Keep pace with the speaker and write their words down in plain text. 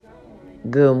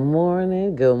Good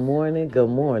morning, good morning, good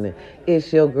morning.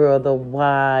 It's your girl, the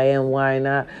why and why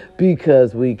not?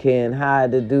 Because we can't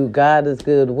hide to do. God is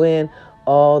good when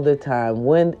all the time.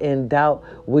 When in doubt,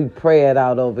 we pray it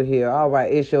out over here. All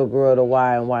right, it's your girl, the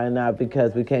why and why not?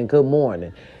 Because we can. Good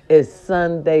morning. It's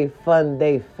Sunday, fun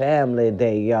day, family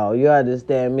day, y'all. You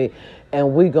understand me?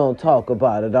 And we gonna talk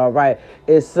about it, all right?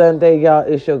 It's Sunday, y'all.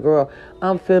 It's your girl.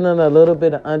 I'm feeling a little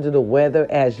bit under the weather,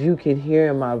 as you can hear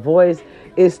in my voice.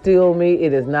 It's still me.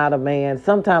 It is not a man.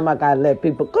 Sometimes I gotta let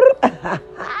people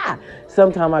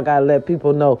sometimes I gotta let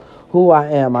people know who I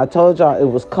am. I told y'all it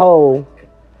was cold.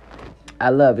 I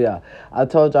love y'all. I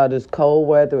told y'all this cold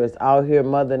weather is out here.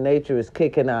 Mother Nature is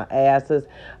kicking our asses.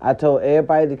 I told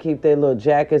everybody to keep their little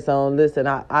jackets on. Listen,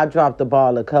 I dropped the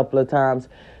ball a couple of times.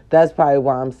 That's probably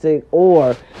why I'm sick.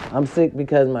 Or I'm sick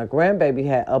because my grandbaby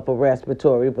had upper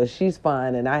respiratory, but she's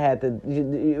fine. And I had to,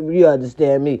 you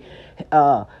understand me,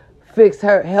 fix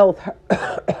her health.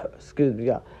 Excuse me,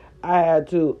 y'all. I had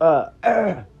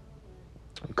to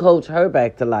coach her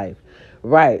back to life.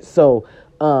 Right. So,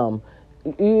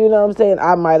 you know what I'm saying?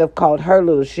 I might have caught her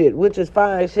little shit, which is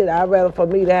fine shit. I'd rather for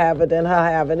me to have it than her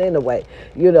have it anyway.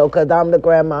 You know, because I'm the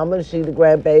grandmama and she the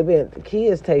grandbaby. And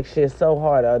kids take shit so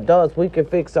hard. Adults, we can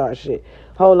fix our shit.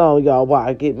 Hold on, y'all, while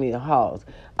I get me a house.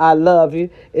 I love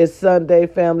you. It's Sunday,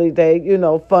 family day, you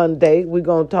know, fun day. We're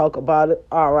going to talk about it.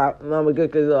 All right, I'm going to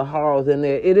get the little horrors in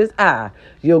there. It is I,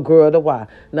 your girl, the why.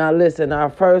 Now, listen, our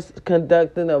first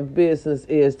conducting of business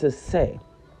is to say,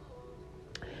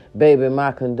 baby,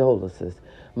 my condolences.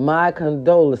 My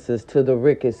condolences to the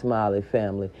Ricky Smiley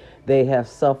family. They have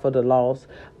suffered a loss.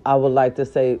 I would like to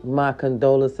say my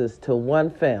condolences to one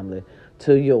family,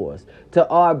 to yours, to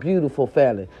our beautiful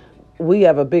family. We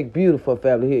have a big, beautiful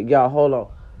family here. Y'all, hold on.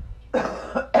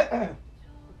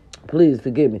 Please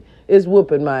forgive me. It's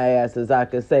whooping my ass, as I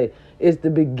can say. It's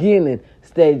the beginning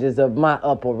stages of my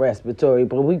upper respiratory,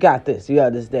 but we got this. You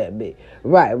understand me?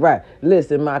 Right.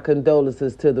 Listen, my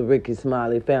condolences to the Ricky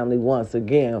Smiley family once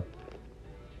again.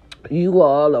 You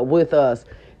all are with us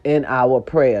in our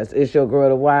prayers. It's your girl,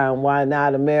 the why and why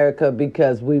not, America,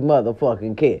 because we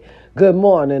motherfucking can. Good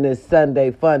morning. It's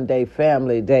Sunday, fun day,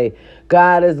 family day.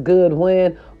 God is good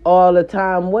when? All the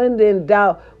time. When in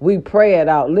doubt, we pray it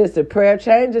out. Listen, prayer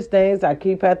changes things. I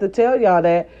keep having to tell y'all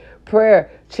that.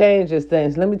 Prayer changes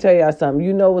things. Let me tell y'all something.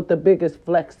 You know what the biggest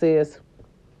flex is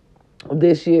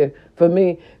this year? For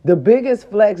me, the biggest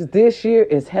flex this year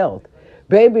is health.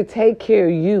 Baby, take care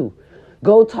of you.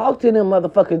 Go talk to them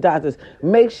motherfucking doctors.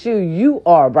 Make sure you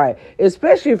are right,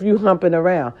 especially if you humping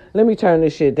around. Let me turn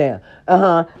this shit down.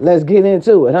 Let's get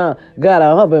into it, Got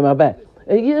a hump in my back.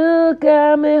 You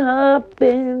got me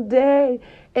humping day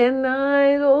and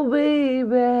night, oh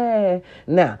baby.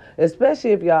 Now,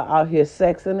 especially if y'all out here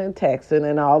sexing and texting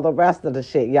and all the rest of the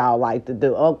shit y'all like to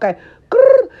do, okay?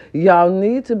 Y'all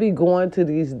need to be going to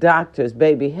these doctors,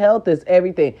 baby. Health is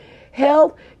everything.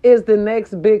 Health is the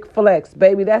next big flex,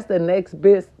 baby. That's the next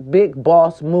big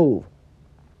boss move.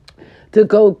 To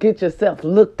go get yourself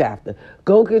looked after.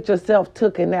 Go get yourself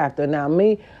taken after. Now,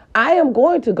 me, I am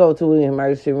going to go to the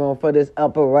emergency room for this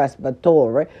upper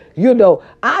respiratory. You know,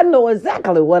 I know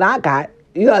exactly what I got.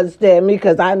 You understand me?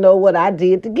 Because I know what I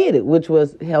did to get it, which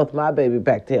was health my baby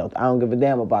back to health. I don't give a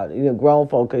damn about it. You know, grown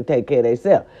folk can take care of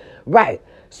themselves. Right.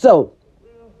 So,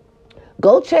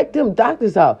 go check them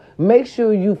doctors out. Make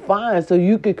sure you find so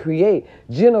you can create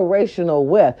generational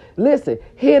wealth. Listen,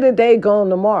 here today, gone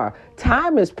tomorrow.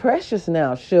 Time is precious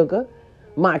now, sugar.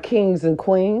 My kings and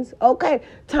queens. Okay,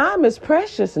 time is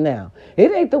precious now.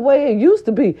 It ain't the way it used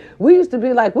to be. We used to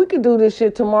be like, we could do this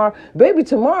shit tomorrow. Baby,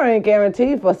 tomorrow ain't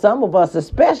guaranteed for some of us,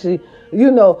 especially,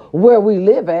 you know, where we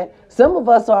live at. Some of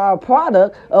us are a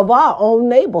product of our own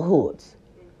neighborhoods.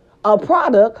 A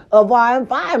product of our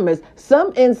environments.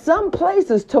 In some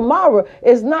places, tomorrow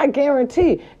is not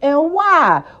guaranteed. And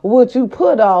why would you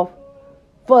put off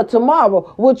for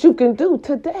tomorrow what you can do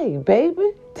today,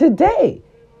 baby? Today.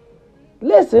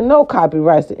 Listen, no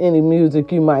copyrights to any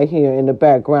music you might hear in the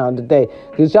background today.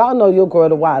 Because y'all know your girl,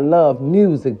 the why I love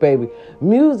music, baby.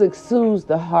 Music soothes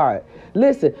the heart.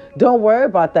 Listen, don't worry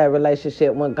about that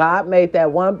relationship. When God made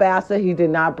that one bastard, he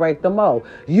did not break the mold.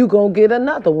 You gonna get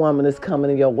another woman that's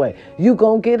coming your way. You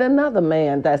gonna get another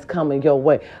man that's coming your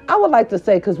way. I would like to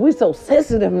say, because we so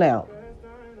sensitive now.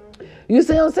 You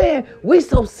see what I'm saying? We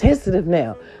so sensitive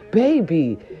now.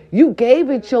 Baby, you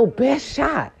gave it your best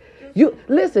shot. You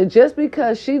listen, just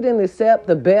because she didn't accept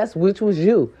the best, which was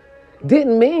you,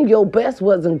 didn't mean your best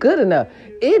wasn't good enough.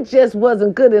 It just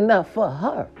wasn't good enough for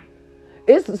her.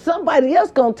 It's somebody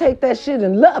else gonna take that shit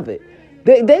and love it.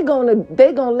 They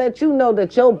gonna let you know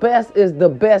that your best is the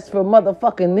best for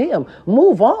motherfucking them.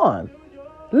 Move on.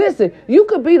 Listen, you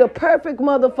could be the perfect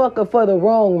motherfucker for the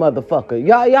wrong motherfucker.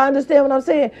 Y'all understand what I'm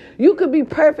saying? You could be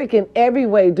perfect in every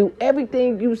way, do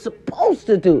everything you supposed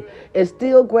to do, and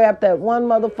still grab that one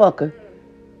motherfucker.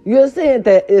 You're saying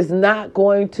that is not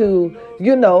going to,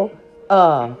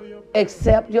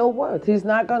 accept your worth. He's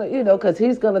not going to, because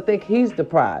he's going to think he's the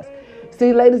prize.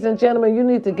 See, ladies and gentlemen, you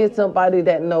need to get somebody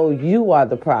that know you are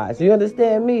the prize. You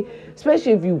understand me?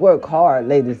 Especially if you work hard,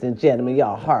 ladies and gentlemen,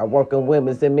 y'all hard-working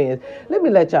women and men. Let me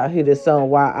let y'all hear this song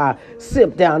while I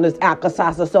sip down this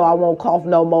Alka-Seltzer so I won't cough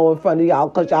no more in front of y'all,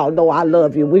 because y'all know I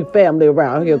love you. We family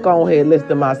around here. Go ahead and listen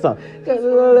to my song. Cause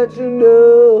I'm gonna let you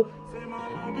know.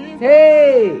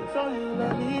 Hey!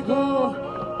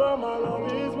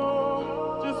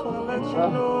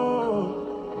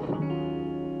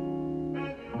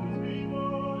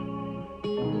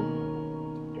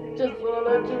 Just wanna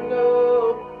let you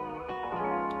know.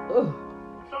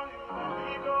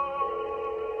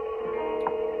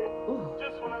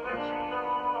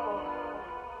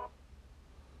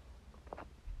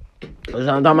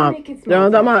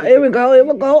 Here we go.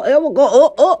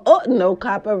 No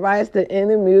copyrights to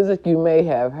any music you may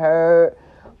have heard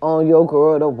on your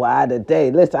girl the why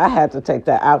today. Listen, I had to take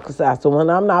that Alka-Seltzer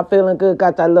when I'm not feeling good.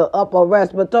 Got that little upper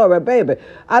respiratory, baby.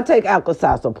 I take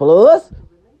Alka-Seltzer Plus.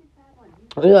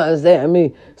 You understand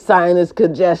me? Sinus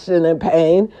congestion and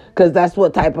pain, because that's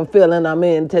what type of feeling I'm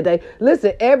in today.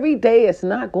 Listen, every day it's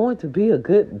not going to be a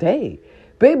good day.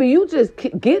 Baby, you just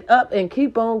get up and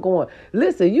keep on going.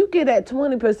 Listen, you get that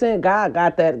 20%, God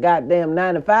got that goddamn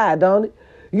 95, don't it?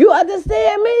 You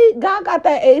understand me? God got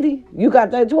that 80. You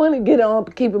got that 20. Get on,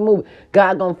 keep it moving.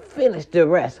 God gonna finish the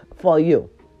rest for you.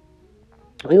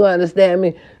 You understand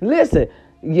me? Listen,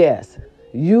 yes,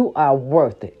 you are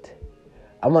worth it.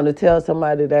 I'm going to tell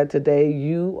somebody that today.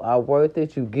 You are worth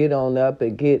it. You get on up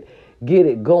and get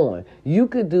it going. You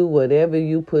could do whatever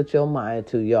you put your mind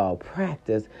to, y'all.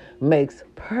 Practice makes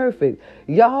perfect.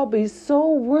 Y'all be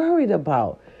so worried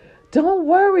about. Don't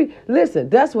worry. Listen,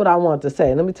 that's what I want to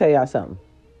say. Let me tell y'all something.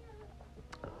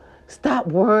 Stop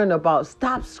worrying about,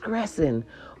 stop stressing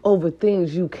over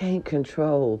things you can't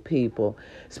control, people.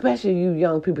 Especially you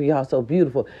young people, y'all so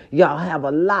beautiful. Y'all have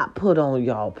a lot put on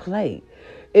y'all plate.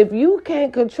 If you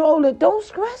can't control it, don't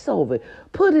stress over it.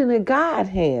 Put it in God's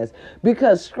hands,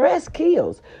 because stress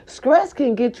kills. Stress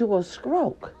can get you a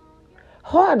stroke,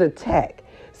 heart attack.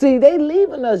 See, they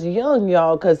leaving us young,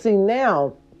 y'all, because see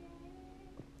now,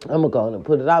 I'm going to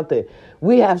put it out there.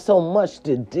 We have so much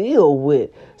to deal with.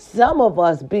 Some of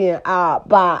us being out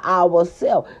by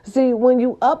ourselves. See, when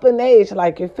you up in age,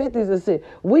 like your 50s and shit,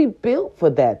 we built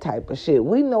for that type of shit.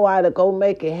 We know how to go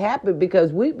make it happen,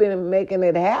 because we've been making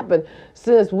it happen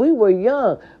since we were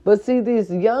young. But see, this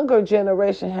younger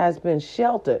generation has been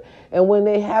sheltered. And when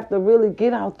they have to really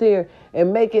get out there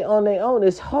and make it on their own,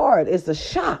 it's hard. It's a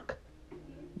shock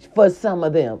for some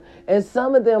of them. And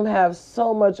some of them have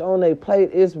so much on their plate,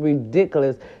 it's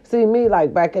ridiculous. See, me,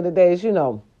 like back in the days,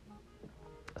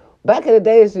 back in the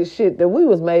days, this shit, that we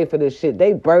was made for this shit.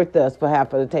 They birthed us for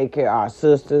having to take care of our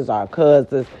sisters, our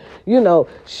cousins,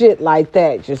 shit like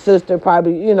that. Your sister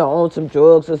probably, on some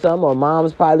drugs or something, or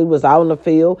mom's probably was out in the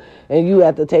field, and you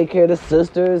had to take care of the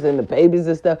sisters and the babies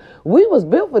and stuff. We was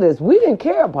built for this. We didn't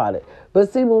care about it.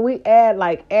 But see, when we add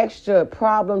like extra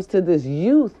problems to this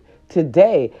youth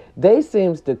today, they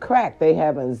seems to crack. They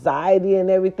have anxiety and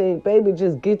everything. Baby,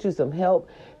 just get you some help.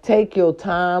 Take your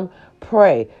time.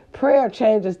 Pray. Prayer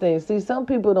changes things. See, some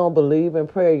people don't believe in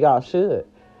prayer. Y'all should.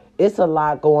 It's a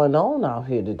lot going on out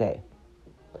here today.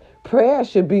 Prayer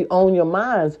should be on your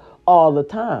minds all the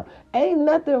time. Ain't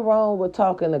nothing wrong with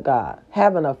talking to God,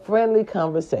 having a friendly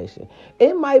conversation.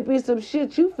 It might be some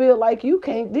shit you feel like you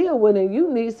can't deal with and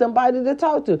you need somebody to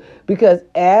talk to, because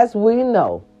as we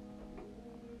know,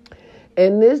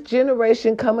 in this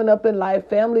generation coming up in life,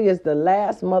 family is the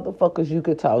last motherfuckers you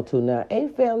could talk to. Now,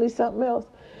 ain't family something else?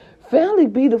 Family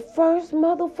be the first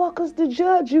motherfuckers to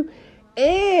judge you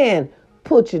and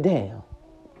put you down.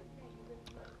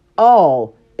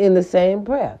 All in the same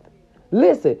breath.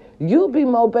 Listen, you'll be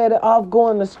more better off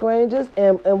going to strangers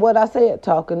and what I said,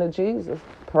 talking to Jesus.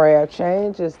 Prayer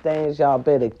changes things. Y'all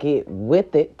better get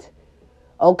with it.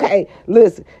 Okay,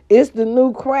 listen, it's the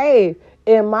new crave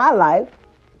in my life.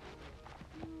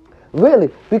 Really,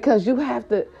 because you have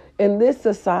to, in this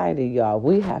society, y'all,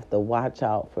 we have to watch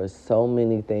out for so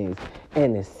many things.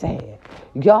 And it's sad.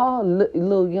 Y'all,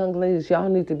 little young ladies, y'all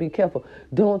need to be careful.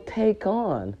 Don't take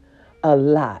on a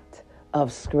lot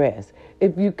of stress.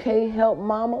 If you can't help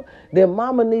mama, then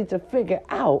mama needs to figure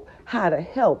out how to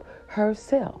help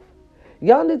herself.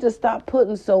 Y'all need to stop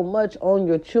putting so much on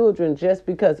your children just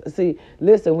because. See,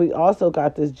 listen, we also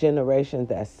got this generation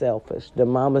that's selfish. The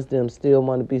mamas them still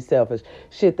want to be selfish.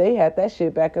 Shit, they had that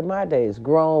shit back in my days.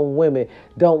 Grown women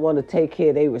don't want to take care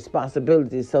of their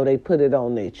responsibilities, so they put it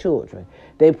on their children.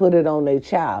 They put it on their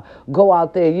child. Go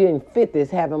out there, you in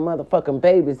 50s having motherfucking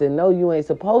babies and know you ain't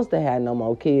supposed to have no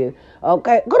more kids.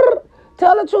 Okay?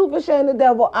 Tell the truth and shame the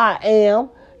devil, I am.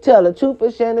 Tell the truth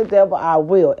and shame the devil, I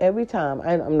will. Every time.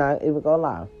 I'm not even going to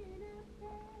lie.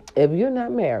 If you're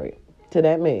not married to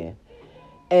that man,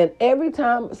 and every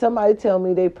time somebody tell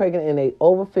me they pregnant and they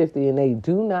over 50 and they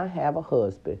do not have a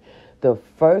husband, the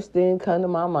first thing come to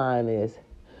my mind is,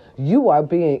 you are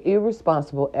being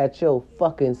irresponsible at your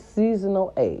fucking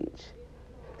seasonal age.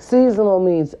 Seasonal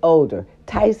means older.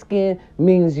 Tight skin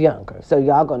means younger. So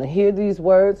y'all going to hear these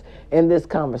words in this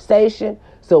conversation.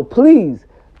 So please,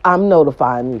 I'm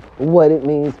notifying you what it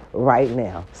means right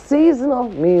now. Seasonal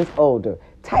means older.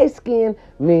 Tight skin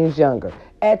means younger.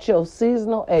 At your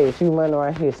seasonal age, you run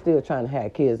around here still trying to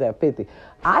have kids at 50.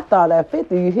 I thought at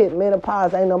 50 you hit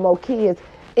menopause, ain't no more kids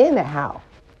in the house.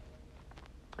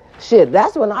 Shit,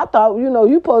 that's when I thought,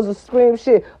 you supposed to scream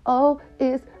shit. Oh,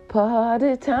 it's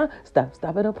party time.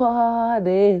 Stop at a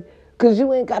party. Cause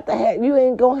you ain't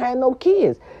gonna have no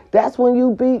kids. That's when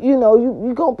you be, you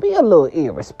gonna be a little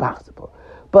irresponsible.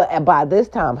 But by this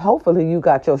time, hopefully you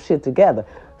got your shit together.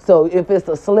 So if it's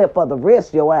a slip of the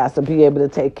wrist, your ass will be able to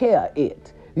take care of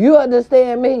it. You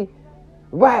understand me?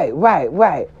 Right.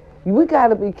 We got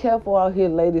to be careful out here,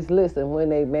 ladies. Listen, when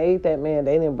they made that man,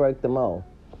 they didn't break the mold.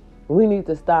 We need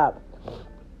to stop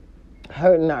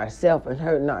hurting ourselves and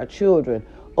hurting our children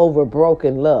over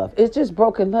broken love. It's just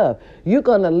broken love. You're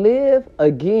going to live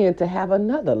again to have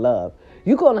another love.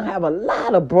 You're going to have a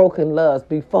lot of broken loves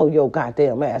before your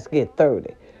goddamn ass get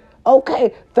 30.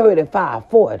 Okay, 35,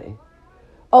 40.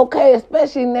 Okay,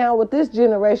 especially now with this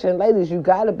generation, ladies, you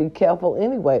got to be careful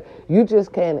anyway. You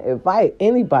just can't invite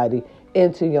anybody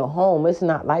into your home. It's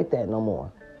not like that no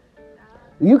more.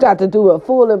 You got to do a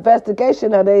full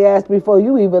investigation of their ass before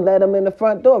you even let them in the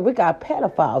front door. We got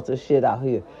pedophiles and shit out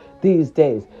here these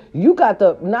days. You got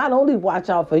to not only watch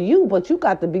out for you, but you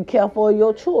got to be careful of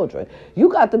your children. You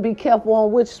got to be careful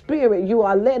on which spirit you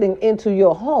are letting into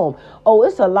your home. Oh,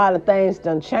 it's a lot of things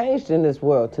done changed in this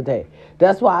world today.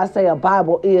 That's why I say a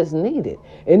Bible is needed.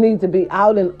 It needs to be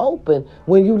out and open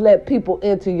when you let people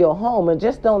into your home. And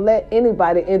just don't let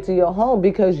anybody into your home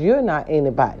because you're not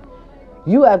anybody.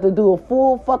 You have to do a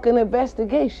full fucking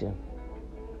investigation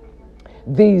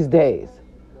these days.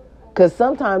 Because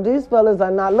sometimes these fellas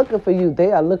are not looking for you.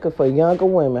 They are looking for younger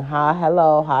women. Hi,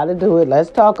 hello, how to do it. Let's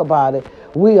talk about it.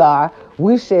 We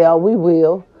shall, we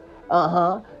will.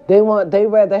 They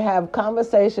rather have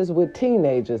conversations with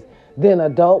teenagers than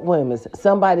adult women.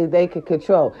 Somebody they can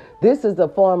control. This is a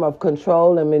form of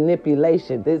control and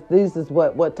manipulation. This is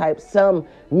what type. Some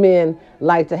men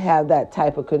like to have that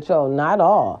type of control. Not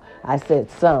all. I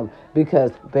said some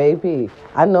because, baby,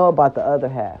 I know about the other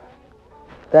half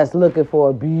that's looking for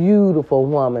a beautiful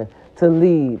woman to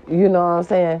lead. You know what I'm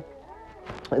saying?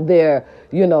 Their,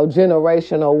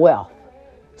 generational wealth,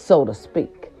 so to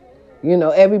speak.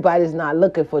 Everybody's not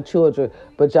looking for children,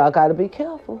 but y'all got to be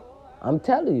careful. I'm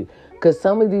telling you. Because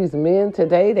some of these men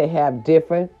today, they have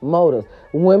different motives.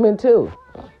 Women too.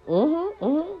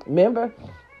 Remember?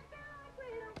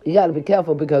 You got to be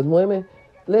careful because women,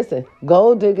 listen,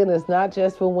 gold digging is not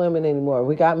just for women anymore.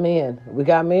 We got men.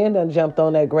 Done jumped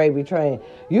on that gravy train.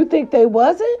 You think they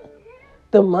wasn't?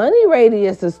 The money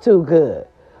radius is too good.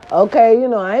 Okay,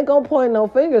 I ain't going to point no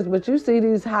fingers, but you see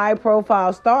these high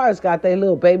profile stars got their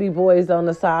little baby boys on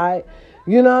the side.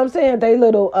 You know what I'm saying? They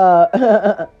little,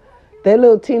 they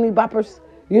little teeny boppers.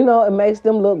 It makes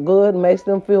them look good, makes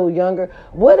them feel younger.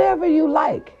 Whatever you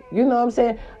like. You know what I'm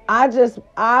saying?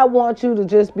 I want you to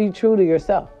just be true to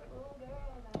yourself.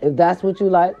 If that's what you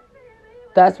like,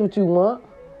 that's what you want,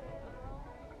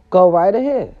 go right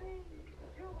ahead.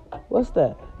 What's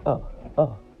that?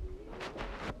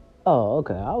 Oh,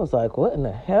 okay. I was like, what in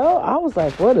the hell? I was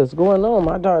like, what is going on?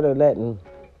 My daughter letting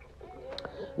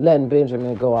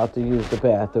Benjamin go out to use the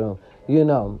bathroom.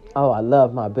 I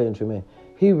love my Benjamin.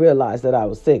 He realized that I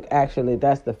was sick. Actually,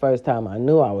 that's the first time I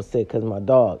knew I was sick because my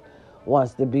dog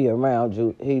wants to be around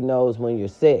you. He knows when you're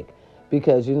sick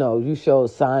because, you show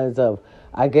signs of,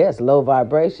 I guess, low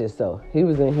vibration. So he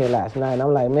was in here last night. And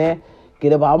I'm like, man,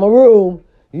 get up out of my room.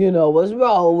 What's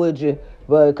wrong with you?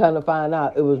 But kind of find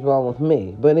out it was wrong with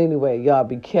me. But anyway, y'all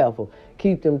be careful.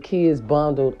 Keep them kids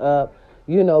bundled up.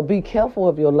 Be careful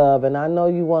of your love. And I know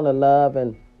you want to love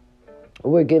and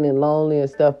we're getting lonely and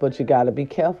stuff, but you got to be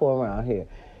careful around here.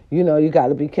 You got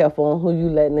to be careful on who you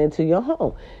letting into your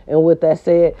home. And with that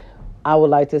said, I would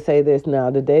like to say this now.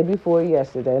 The day before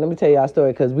yesterday, let me tell y'all a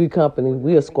story because we company,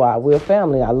 we a squad, we a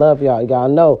family. I love y'all. Y'all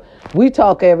know we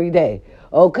talk every day.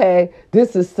 Okay,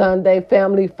 this is Sunday,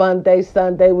 family fun day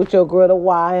Sunday with your girl.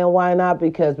 Why and why not?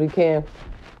 Because we can.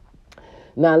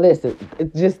 Now listen,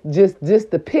 just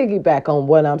to piggyback on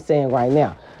what I'm saying right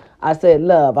now. I said,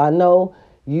 love, I know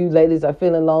you ladies are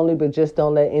feeling lonely, but just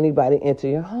don't let anybody enter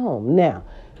your home. Now,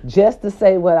 just to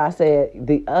say what I said,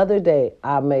 the other day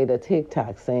I made a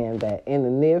TikTok saying that in the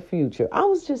near future, I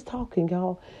was just talking,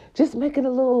 y'all, just making a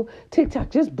little TikTok,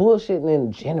 just bullshitting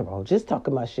in general, just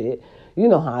talking my shit. You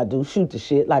know how I do, shoot the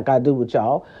shit like I do with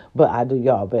y'all, but I do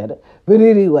y'all better. But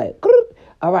anyway,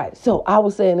 all right, so I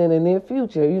was saying in the near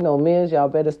future, men, y'all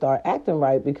better start acting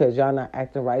right because y'all not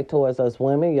acting right towards us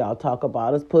women. Y'all talk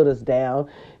about us, put us down,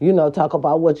 talk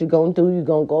about what you're going to do. You're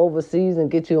going to go overseas and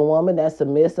get you a woman that's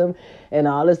submissive and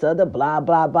all this other blah,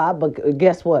 blah, blah. But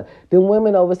guess what? The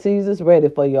women overseas is ready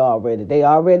for you already. They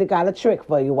already got a trick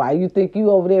for you. Why you think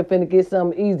you over there finna get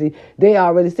something easy? They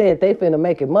already said they finna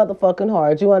make it motherfucking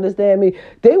hard. You understand me?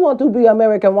 They want to be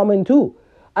American woman too.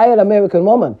 I ain't American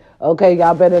woman. Okay,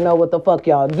 y'all better know what the fuck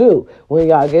y'all do when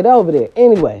y'all get over there.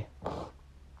 Anyway,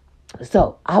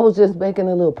 so I was just making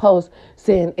a little post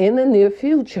saying in the near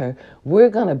future, we're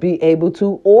going to be able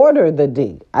to order the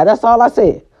D. That's all I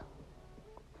said.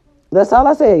 That's all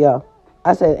I said, y'all.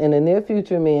 I said in the near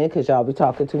future, men, because y'all be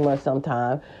talking too much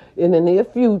sometime. In the near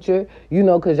future,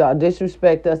 because y'all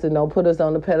disrespect us and don't put us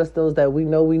on the pedestals that we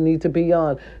know we need to be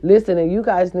on. Listen, and you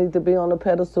guys need to be on the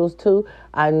pedestals too.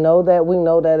 I know that. We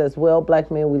know that as well. Black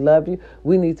men, we love you.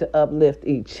 We need to uplift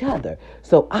each other.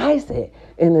 So I said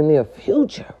in the near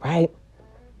future, right,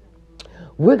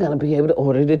 we're going to be able to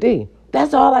order the D.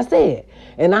 That's all I said.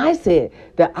 And I said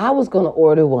that I was going to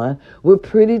order one with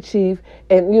pretty chief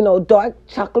and, dark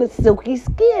chocolate silky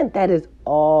skin. That is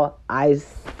all I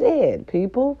said,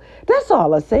 people. That's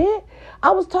all I said.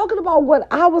 I was talking about what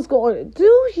I was going to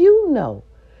do.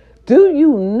 Do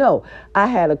you know? I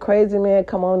had a crazy man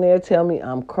come on there, tell me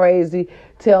I'm crazy,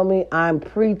 tell me I'm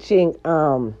preaching,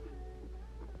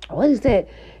 what he said?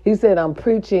 He said, I'm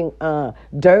preaching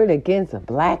dirt against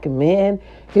black men.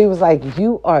 He was like,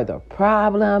 you are the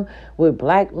problem with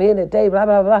black men today, blah,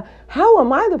 blah, blah. How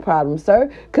am I the problem,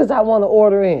 sir? Because I want to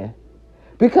order in.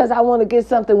 Because I want to get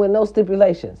something with no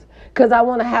stipulations. Because I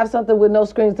want to have something with no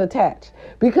strings attached.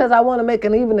 Because I want to make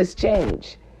an even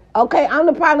exchange. Okay, I'm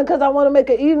the problem because I want to make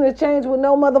an even exchange with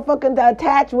no motherfucking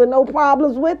attached, with no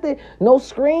problems with it, no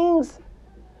strings.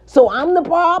 So I'm the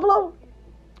problem.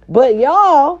 But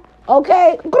y'all,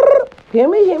 okay, hear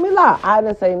me loud. I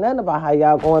didn't say nothing about how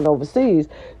y'all going overseas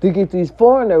to get these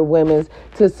foreigner women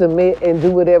to submit and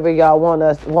do whatever y'all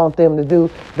want them to do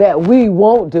that we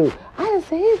won't do. I didn't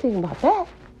say anything about that.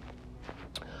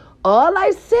 All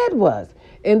I said was,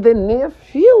 in the near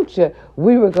future,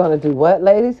 we were going to do what,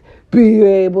 ladies? Be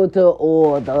able to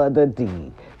order the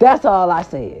deed. That's all I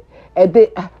said. And then,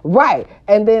 right.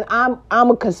 And then I'm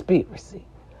a conspiracy.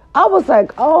 I was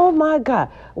like, oh my God,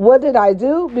 what did I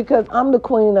do? Because I'm the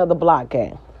queen of the block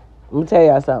game. Let me tell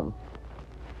y'all something.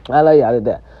 I love y'all to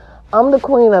death. I'm the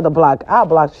queen of the block. I'll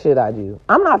block the shit out of you.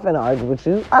 I'm not finna argue with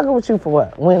you. Argue with you for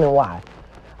what? When and why?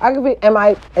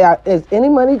 Is any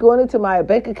money going into my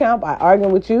bank account by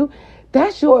arguing with you?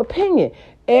 That's your opinion.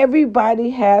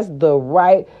 Everybody has the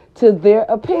right to their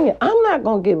opinion. I'm not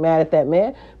going to get mad at that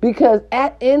man because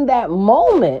in that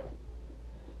moment,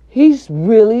 he's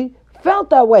really felt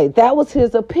that way. That was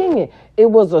his opinion. It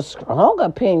was a strong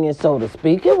opinion, so to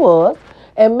speak. It was.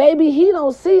 And maybe he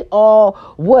don't see all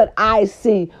what I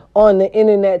see on the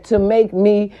internet to make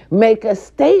me make a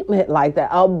statement like that.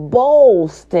 A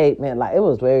bold statement. Like, it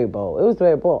was very bold. It was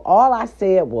very bold. All I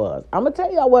said was, I'm going to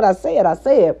tell y'all what I said. I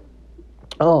said,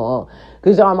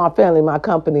 because y'all my family, my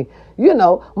company,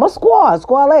 my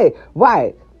squad A,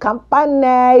 right,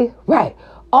 company, right.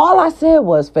 All I said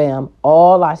was, fam,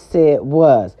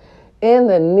 in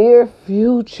the near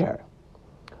future,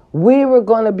 we were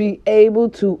going to be able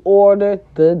to order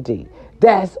the D.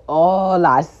 That's all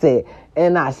I said.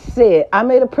 And I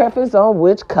made a preference on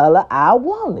which color I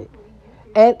wanted.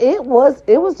 And it was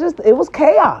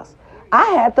chaos. I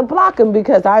had to block him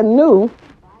because I knew,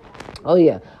 oh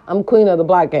yeah, I'm queen of the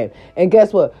block game. And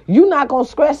guess what? You're not going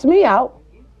to stress me out.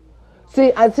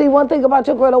 See, I see one thing about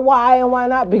your girl, why and why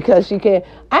not? Because she can't.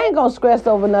 I ain't going to stress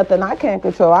over nothing I can't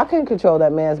control. I can't control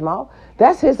that man's mouth.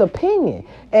 That's his opinion.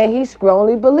 And he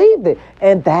strongly believed it.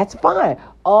 And that's fine.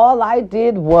 All I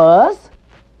did was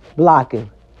block him.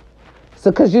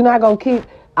 So, because you're not going to keep,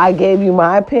 I gave you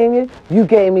my opinion. You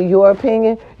gave me your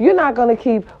opinion. You're not going to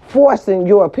keep forcing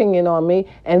your opinion on me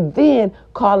and then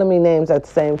calling me names at the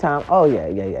same time. Oh,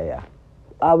 yeah.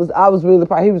 I was really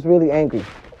proud. He was really angry.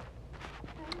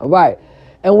 All right.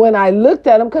 And when I looked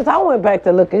at him, because I went back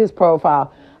to look at his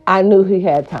profile, I knew he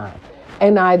had time.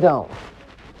 And I don't.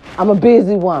 I'm a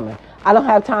busy woman. I don't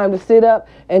have time to sit up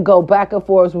and go back and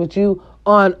forth with you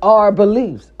on our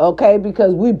beliefs, okay?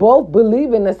 Because we both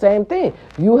believe in the same thing.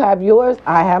 You have yours,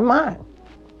 I have mine.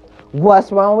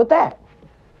 What's wrong with that?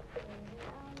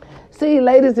 See,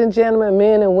 ladies and gentlemen,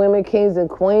 men and women, kings and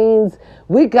queens,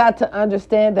 we got to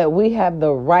understand that we have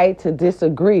the right to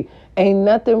disagree. Ain't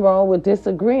nothing wrong with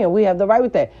disagreeing. We have the right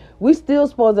with that. We still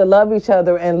supposed to love each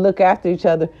other and look after each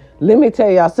other. Let me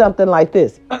tell y'all something like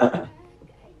this.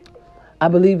 I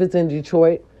believe it's in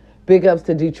Detroit. Big ups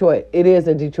to Detroit. It is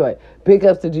in Detroit. Big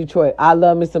ups to Detroit. I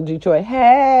love me some Detroit.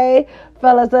 Hey,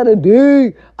 fellas of the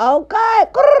D. Okay.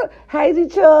 Hey,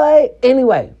 Detroit.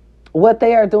 Anyway, what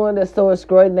they are doing is so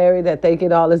extraordinary that they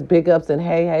get all this big ups and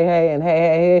hey, hey, hey, and hey,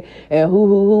 hey, hey, and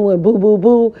hoo, and boo, boo,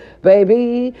 boo,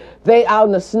 baby. They out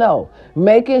in the snow,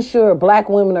 making sure black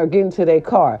women are getting to their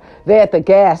car. They're at the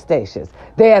gas stations.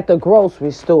 They're at the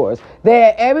grocery stores.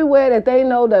 They're everywhere that they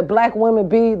know that black women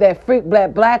be,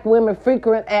 that black women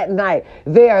frequent at night.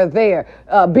 They are there,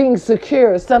 being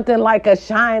secure, something like a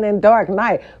shining dark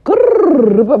night.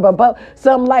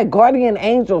 Something like guardian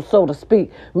angels, so to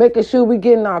speak. Making sure we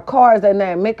get in our cars at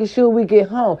night, making sure we get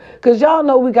home. Because y'all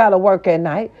know we got to work at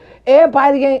night.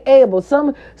 Everybody ain't able.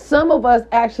 Some of us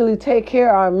actually take care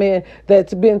of our men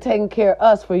that's been taking care of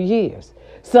us for years.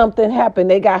 Something happened.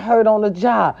 They got hurt on the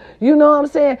job. You know what I'm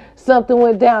saying? Something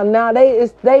went down. Now they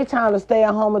trying to stay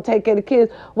at home and take care of the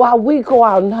kids while we go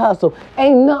out and hustle.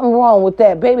 Ain't nothing wrong with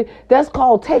that, baby. That's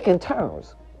called taking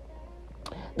turns.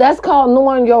 That's called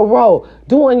knowing your role,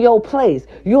 doing your place.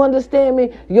 You understand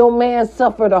me? Your man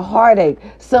suffered a heartache.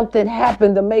 Something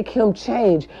happened to make him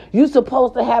change. You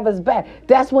supposed to have his back.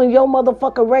 That's when your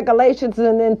motherfucking regulations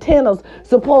and antennas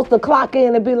supposed to clock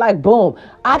in and be like, boom,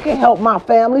 I can help my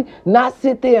family, not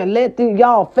sit there and let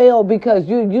y'all fail because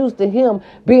you're used to him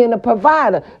being a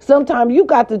provider. Sometimes you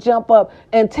got to jump up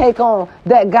and take on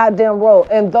that goddamn role.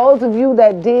 And those of you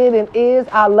that did and is,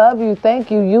 I love you. Thank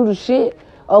you. You the shit.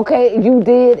 Okay, you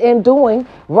did and doing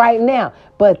right now.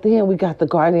 But then we got the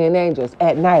guardian angels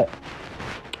at night.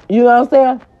 You know what I'm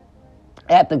saying?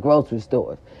 At the grocery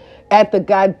stores. At the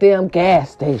goddamn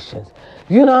gas stations.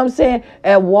 You know what I'm saying?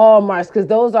 At Walmarts, because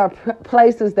those are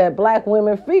places that black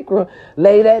women frequent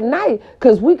late at night,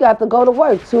 because we got to go to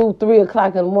work 2, 3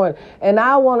 o'clock in the morning. And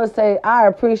I want to say I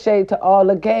appreciate to all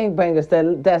the gangbangers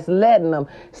that's letting them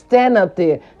stand up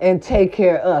there and take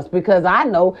care of us, because I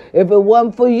know if it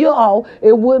wasn't for y'all,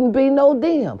 it wouldn't be no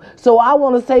damn. So I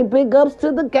want to say big ups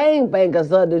to the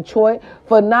gangbangers of Detroit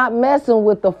for not messing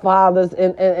with the fathers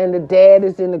and the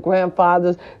daddies and the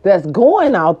grandfathers that's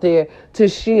going out there to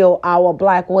shield our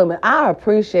black women. I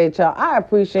appreciate y'all. I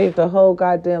appreciate the whole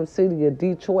goddamn city of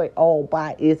Detroit all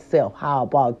by itself. How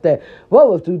about that? What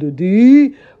was to the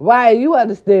D? Right, you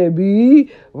understand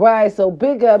me? Right, so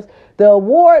big ups. The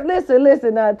award, listen,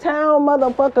 the town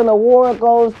motherfucking award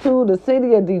goes to the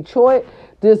city of Detroit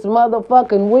this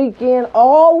motherfucking weekend,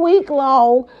 all week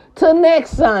long to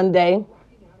next Sunday.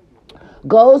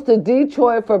 Goes to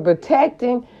Detroit for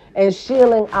protecting and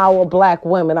shielding our black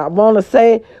women. I want to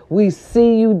say, we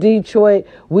see you, Detroit.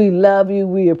 We love you.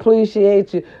 We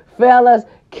appreciate you. Fellas,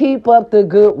 keep up the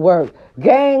good work.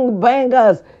 Gang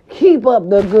bangers, keep up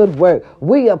the good work.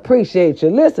 We appreciate you.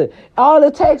 Listen, all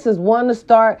it takes is one to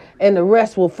start and the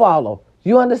rest will follow.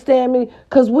 You understand me?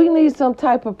 Because we need some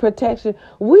type of protection.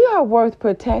 We are worth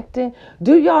protecting.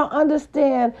 Do y'all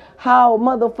understand how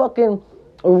motherfucking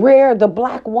rare the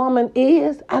black woman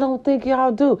is? I don't think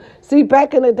y'all do. See,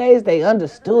 back in the days, they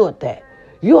understood that.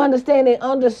 You understand? They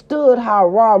understood how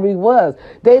raw we was.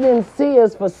 They didn't see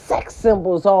us for sex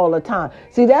symbols all the time.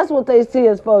 See, that's what they see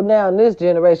us for now in this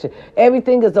generation.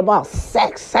 Everything is about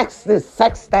sex, sex this,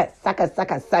 sex that,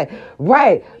 sex.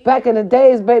 Right. Back in the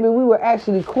days, baby, we were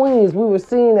actually queens. We were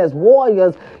seen as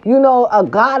warriors, you know,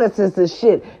 goddesses and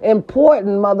shit.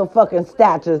 Important motherfucking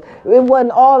statues. It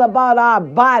wasn't all about our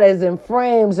bodies and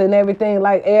frames and everything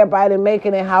like everybody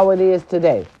making it how it is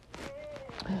today.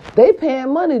 They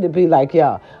paying money to be like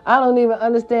y'all. I don't even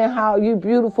understand how you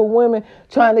beautiful women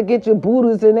trying to get your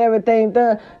booties and everything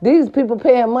done. These people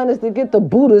paying money to get the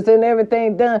booties and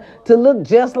everything done to look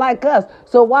just like us.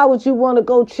 So why would you want to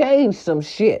go change some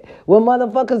shit when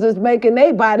motherfuckers is making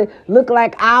their body look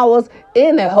like ours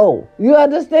in a hole? You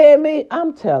understand me?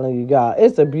 I'm telling you, y'all,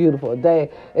 it's a beautiful day.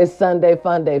 It's Sunday,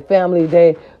 fun day, family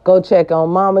day. Go check on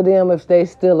mama them if they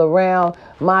still around.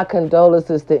 My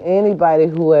condolences to anybody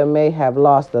who may have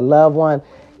lost a loved one.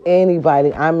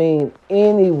 Anybody, I mean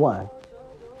anyone.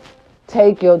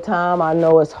 Take your time. I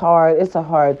know it's hard. It's a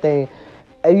hard thing.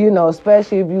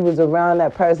 Especially if you was around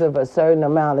that person for a certain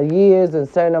amount of years and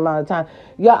a certain amount of time.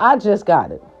 Yeah, I just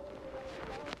got it.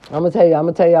 I'm gonna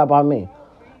tell you about me.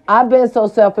 I've been so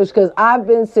selfish because I've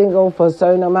been single for a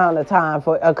certain amount of time,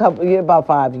 for a couple years, about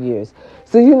 5 years.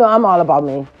 So, I'm all about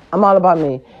me. I'm all about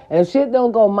me. And if shit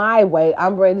don't go my way,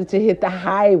 I'm ready to hit the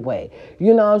highway.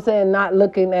 You know what I'm saying? Not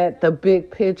looking at the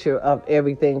big picture of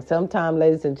everything. Sometimes,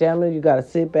 ladies and gentlemen, you got to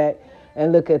sit back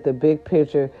and look at the big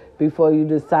picture before you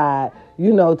decide,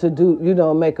 to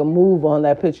do, make a move on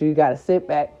that picture. You got to sit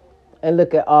back and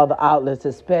look at all the outlets,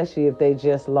 especially if they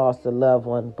just lost a loved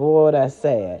one. Boy, that's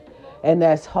sad. And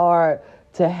that's hard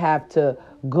to have to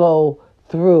go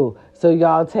through. So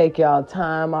y'all take y'all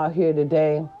time out here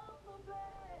today.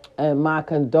 And my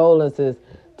condolences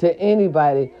to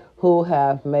anybody who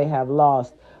may have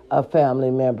lost a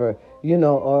family member,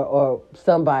 or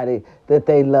somebody that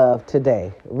they love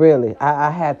today. Really,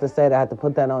 I had to say that. I had to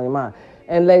put that on your mind.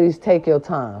 And ladies, take your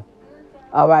time.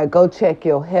 All right, go check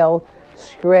your health.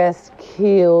 Stress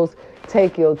kills.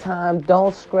 Take your time.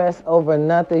 Don't stress over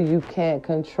nothing you can't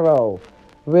control.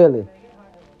 Really.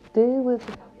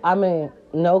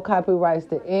 No copyrights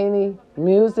to any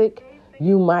music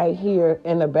you might hear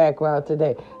in the background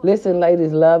today. Listen,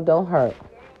 ladies, love don't hurt.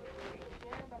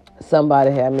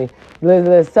 Somebody had me.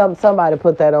 Somebody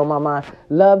put that on my mind.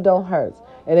 Love don't hurt.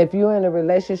 And if you're in a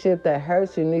relationship that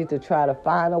hurts, you need to try to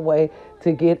find a way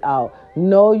to get out.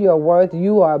 Know your worth.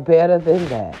 You are better than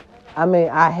that.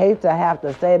 I hate to have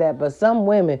to say that, but some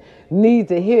women need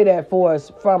to hear that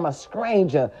from a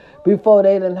stranger before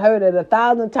they done heard it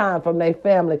 1,000 times from their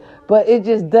family. But it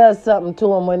just does something to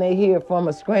them when they hear it from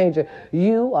a stranger.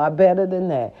 You are better than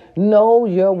that. Know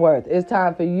your worth. It's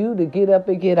time for you to get up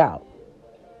and get out.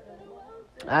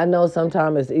 I know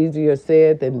sometimes it's easier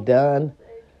said than done.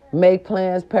 Make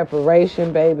plans,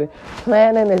 preparation, baby.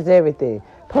 Planning is everything.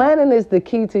 Planning is the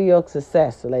key to your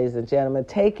success, ladies and gentlemen.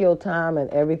 Take your time in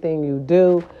everything you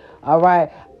do. All right.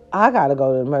 I got to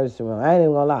go to the emergency room. I ain't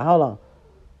even going to lie. Hold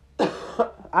on.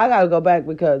 I got to go back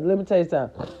because let me tell you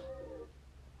something.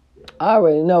 I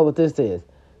already know what this is.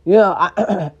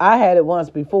 I had it once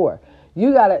before.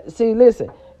 You got to see,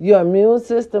 listen, your immune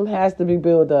system has to be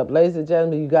built up. Ladies and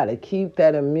gentlemen, you got to keep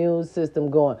that immune system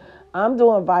going. I'm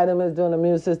doing vitamins, doing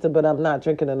immune system, but I'm not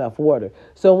drinking enough water.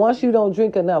 So once you don't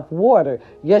drink enough water,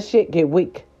 your shit get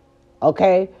weak,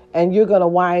 okay? And you're going to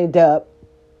wind up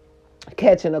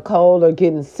catching a cold or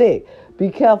getting sick. Be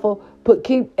careful.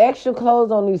 Keep extra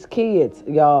clothes on these kids,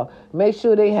 y'all. Make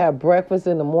sure they have breakfast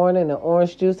in the morning and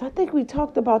orange juice. I think we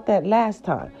talked about that last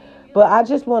time. But I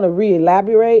just want to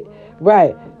re-elaborate.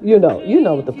 Right. You know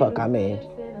what the fuck I mean.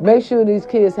 Make sure these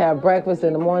kids have breakfast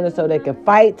in the morning so they can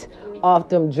fight off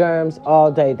them germs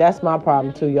all day. That's my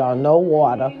problem too, y'all. No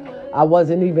water. I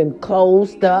wasn't even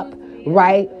closed up,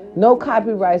 right? No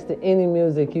copyrights to any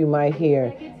music you might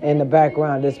hear in the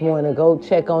background this morning. Go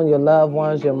check on your loved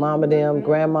ones, your mama them,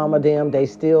 grandmama them. They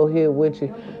still here with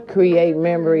you. Create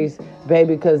memories,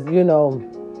 baby, because,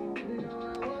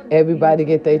 everybody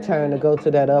get their turn to go to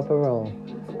that upper room.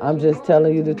 I'm just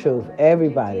telling you the truth.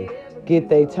 Everybody get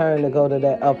their turn to go to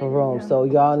that upper room. So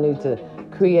y'all need to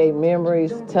create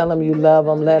memories. Tell them you love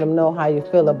them. Let them know how you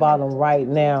feel about them right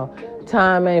now.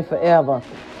 Time ain't forever.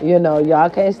 Y'all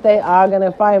can't stay arguing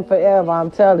and fighting forever.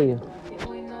 I'm telling you.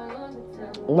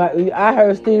 I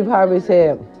heard Steve Harvey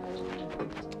said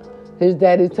his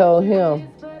daddy told him,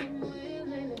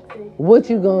 what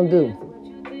you gonna do?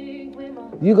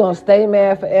 You gonna stay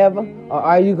mad forever or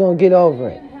are you gonna get over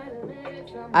it?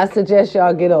 I suggest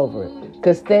y'all get over it.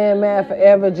 Because staying mad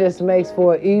forever just makes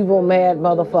for an evil, mad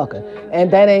motherfucker. And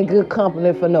that ain't good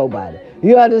company for nobody.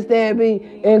 You understand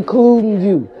me? Including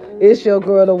you. It's your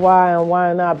girl, the why and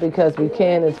why not? Because we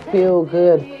can. It's feel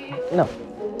good. No.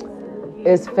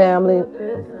 It's family.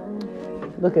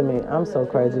 Look at me. I'm so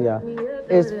crazy, y'all.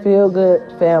 It's feel good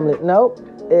family. Nope.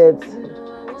 It's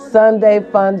Sunday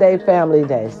Fun Day Family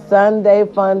Day. Sunday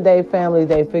Fun Day Family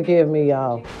Day. Forgive me,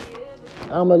 y'all.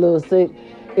 I'm a little sick.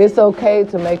 It's okay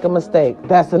to make a mistake.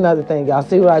 That's another thing. Y'all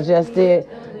see what I just did?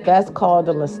 That's called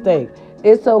a mistake.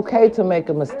 It's okay to make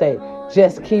a mistake.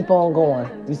 Just keep on going.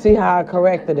 You see how I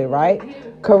corrected it, right?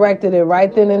 Corrected it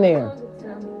right then and there.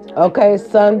 Okay,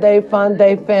 Sunday, Fun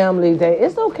Day, Family Day.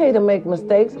 It's okay to make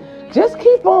mistakes. Just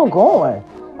keep on going.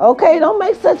 Okay, don't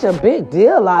make such a big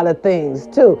deal out of things,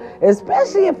 too.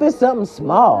 Especially if it's something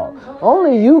small.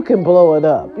 Only you can blow it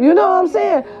up. You know what I'm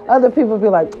saying? Other people be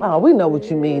like, oh, we know what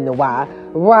you mean, the why.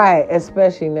 Right,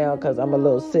 especially now because I'm a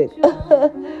little sick.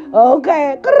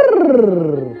 Okay.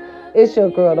 It's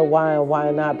your girl, the why and why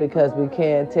not, because we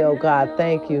can tell God,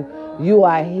 thank you. You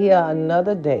are here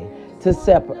another day. to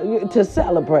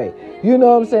celebrate. You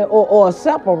know what I'm saying? Or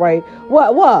separate.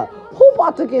 What? Who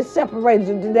about to get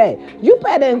separated today? You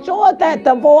better enjoy that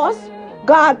divorce.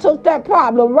 God took that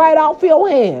problem right off your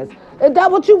hands. Is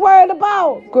that what you worried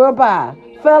about? Girl, bye.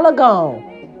 Fella gone.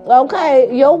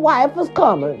 Okay, your wife is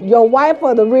coming. Your wife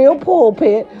of the real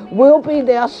pulpit will be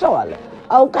there shortly.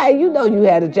 Okay, you know you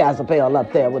had a Jezebel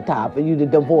up there with time for you to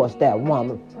divorce that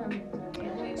woman.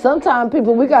 Sometimes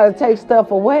people, we got to take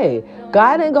stuff away.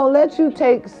 God ain't going to let you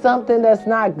take something that's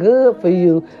not good for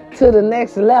you to the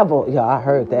next level. Y'all, I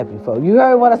heard that before. You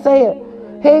heard what I said?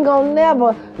 He ain't going to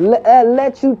never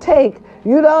let you take,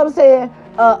 you know what I'm saying,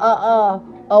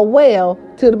 a whale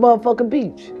to the motherfucking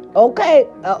beach. Okay?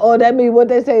 Or that mean what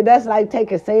they say, that's like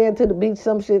taking sand to the beach,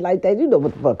 some shit like that. You know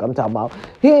what the fuck I'm talking about.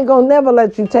 He ain't going to never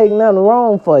let you take nothing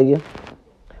wrong for you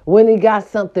when he got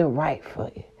something right for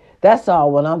you. That's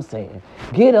all what I'm saying.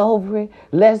 Get over it.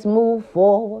 Let's move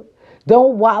forward.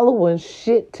 Don't wallow in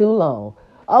shit too long.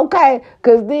 Okay?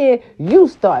 Because then you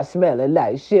start smelling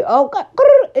like shit. Okay?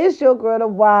 It's your girl to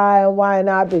why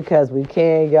not? Because we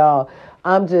can, y'all.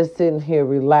 I'm just sitting here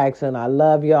relaxing. I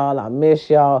love y'all. I miss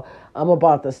y'all. I'm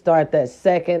about to start that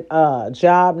second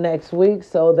job next week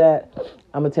so that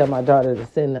I'm going to tell my daughter to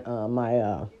send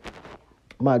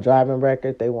my driving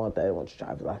record. They want that. They want to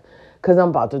drive license. Because I'm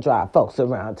about to drive folks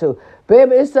around too.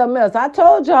 Baby, it's something else. I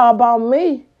told y'all about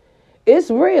me. It's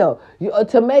real.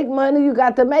 To make money, you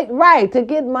got to make right. To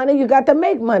get money, you got to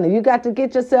make money. You got to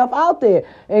get yourself out there.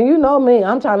 And you know me,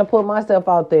 I'm trying to put myself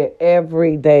out there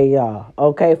every day, y'all.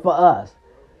 Okay, for us.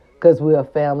 Because we're a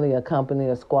family, a company,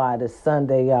 a squad. It's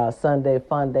Sunday, y'all. Sunday,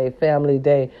 fun day, family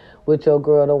day with your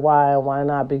girl to why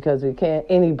not? Because we can't.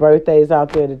 Any birthdays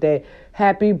out there today.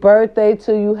 Happy birthday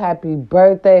to you. Happy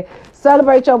birthday.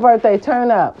 Celebrate your birthday. Turn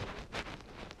up.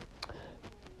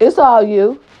 It's all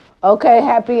you. Okay,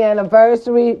 happy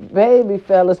anniversary. Baby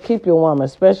fellas, keep your woman,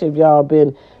 especially if y'all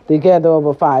been together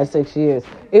over 5-6 years.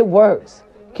 It works.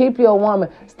 Keep your woman.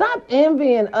 Stop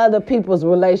envying other people's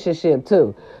relationship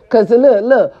too. Because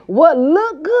look, what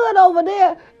look good over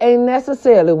there ain't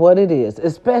necessarily what it is,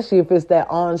 especially if it's that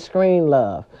on-screen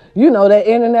love. You know, that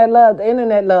internet love, the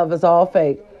internet love is all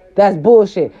fake. That's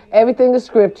bullshit. Everything is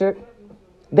scriptured.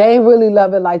 They ain't really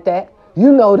love it like that.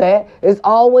 You know that. There's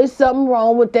always something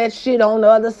wrong with that shit on the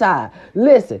other side.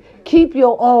 Listen, keep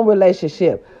your own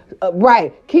relationship.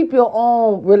 Right. Keep your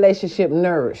own relationship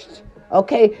nourished.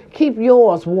 Okay? Keep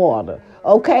yours water.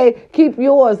 Okay? Keep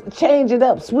yours. Change it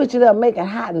up. Switch it up. Make it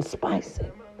hot and spicy.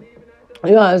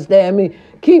 You understand me?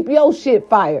 Keep your shit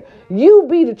fire. You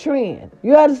be the trend.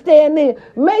 You understand me?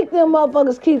 Make them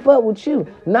motherfuckers keep up with you,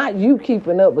 not you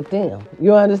keeping up with them.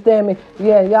 You understand me?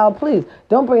 Yeah, y'all, please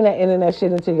don't bring that internet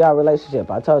shit into y'all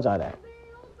relationship. I told y'all that.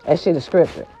 That shit is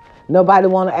scripted. Nobody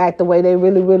want to act the way they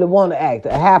really, really want to act.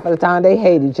 Half of the time they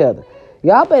hate each other.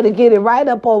 Y'all better get it right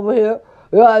up over here.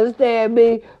 You understand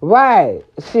me? Right.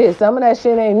 Shit, some of that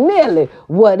shit ain't nearly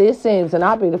what it seems, and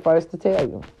I'll be the first to tell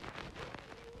you.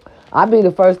 I'll be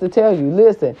the first to tell you,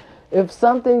 listen, if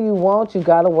something you want, you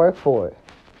got to work for it.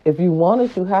 If you want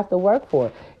it, you have to work for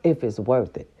it. If it's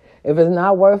worth it. If it's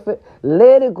not worth it,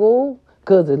 let it go,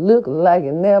 because it look like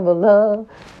it never loved.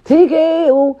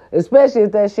 TKO, especially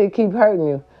if that shit keep hurting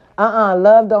you.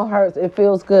 Love don't hurt. It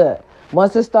feels good.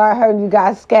 Once it start hurting, you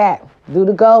got to scat. Do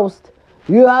the ghost.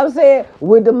 You know what I'm saying?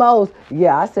 With the most.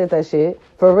 Yeah, I said that shit.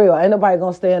 For real. Ain't nobody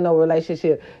gonna stay in no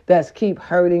relationship that's keep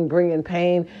hurting, bringing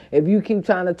pain. If you keep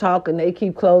trying to talk and they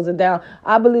keep closing down,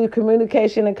 I believe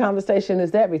communication and conversation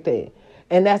is everything.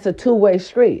 And that's a two-way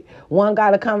street. One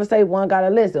got to conversate, one got to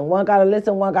listen. One got to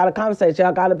listen, one got to conversate.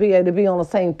 Y'all got to be able to be on the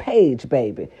same page,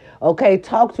 baby. Okay?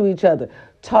 Talk to each other.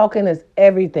 Talking is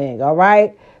everything, all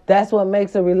right? That's what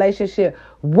makes a relationship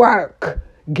work.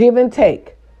 Give and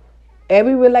take.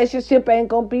 Every relationship ain't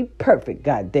going to be perfect,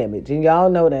 God damn it. And y'all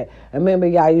know that. I remember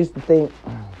y'all used to think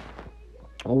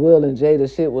Will and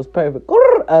Jada shit was perfect.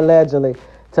 Allegedly.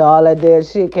 Till all that dead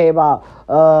shit came out.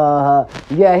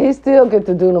 Yeah, he still get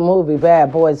to do the movie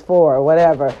Bad Boys 4 or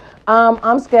whatever.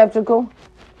 I'm skeptical.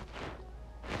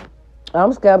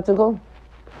 I'm the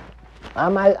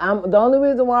only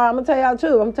reason why, I'm going to tell y'all too.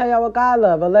 I'm going to tell y'all what God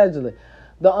love, allegedly.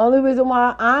 The only reason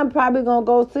why I'm probably going to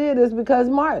go see it is because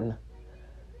Martin.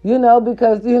 You know,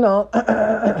 because, you know,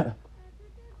 I'm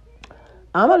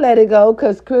going to let it go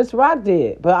because Chris Rock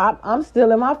did. But I'm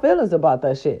still in my feelings about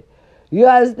that shit. You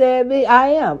understand me? I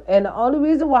am. And the only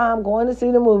reason why I'm going to see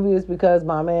the movie is because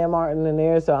my man Martin in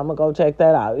there, so I'm going to go check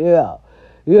that out. Yeah.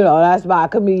 You know, that's my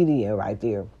comedian right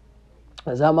there.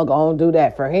 So I'm going to do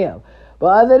that for him.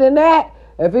 But other than that,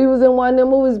 if he was in one of the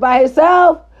movies by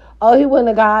himself, oh, he wouldn't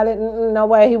have got it. No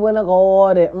way, he wouldn't have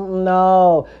got it.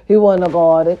 No, he wouldn't have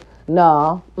got it.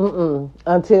 No,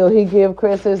 until he give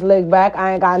Chris his lick back,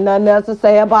 I ain't got nothing else to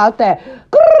say about that.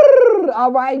 Grrr,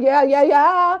 all right,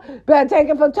 yeah. Better take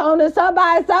it from Tony.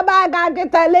 Somebody gotta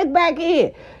get that lick back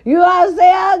in. You know what I'm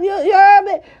saying? You heard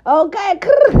me? Okay.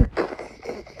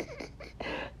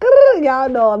 Y'all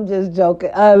know I'm just joking.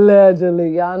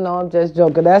 Allegedly. Y'all know I'm just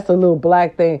joking. That's a little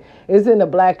black thing. It's in the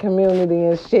black community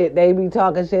and shit. They be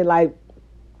talking shit like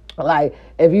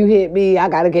if you hit me, I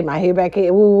gotta get my head back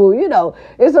in. Woo woo. You know,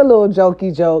 it's a little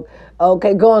jokey joke.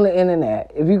 Okay, go on the internet.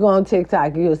 If you go on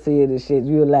TikTok, you'll see it and shit.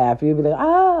 You'll laugh. You'll be like,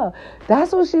 oh,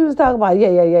 that's what she was talking about.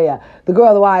 Yeah. The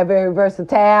girl, the why, very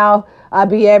versatile. I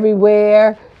be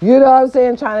everywhere. You know what I'm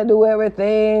saying? Trying to do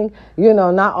everything. You know,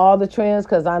 not all the trends,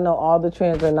 because I know all the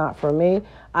trends are not for me.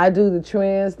 I do the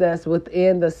trends that's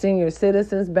within the senior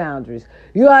citizens' boundaries.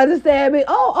 You understand me?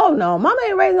 Oh no, mama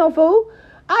ain't raising no fool.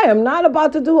 I am not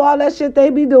about to do all that shit they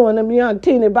be doing, them young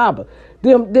teeny bopper,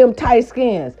 them tight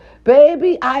skins.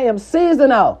 Baby, I am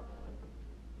seasonal.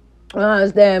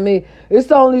 Understand me? It's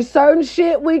only certain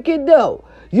shit we can do.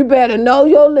 You better know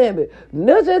your limit.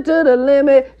 Listen to the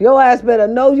limit. Your ass better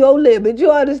know your limit.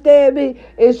 You understand me?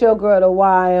 It's your girl, the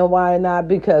why and why not,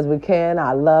 because we can.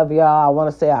 I love y'all. I want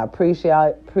to say I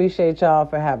appreciate y'all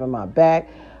for having my back.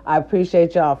 I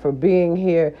appreciate y'all for being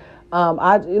here.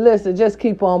 Listen, just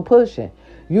keep on pushing.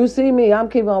 You see me, I'm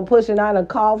keeping on pushing. I done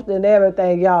coughed and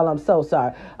everything, y'all. I'm so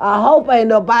sorry. I hope ain't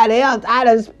nobody else. I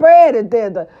done spread it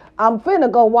there. I'm finna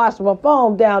go wash my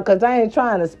phone down because I ain't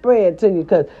trying to spread to you,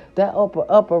 because that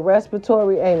upper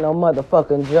respiratory ain't no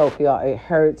motherfucking joke, y'all. It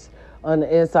hurts on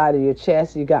the inside of your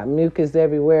chest. You got mucus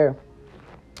everywhere.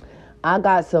 I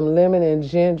got some lemon and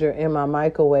ginger in my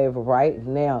microwave right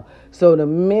now. So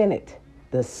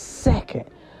the second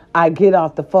I get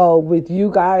off the phone with you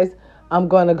guys, I'm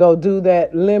gonna go do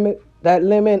that lemon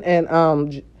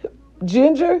and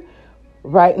ginger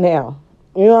right now.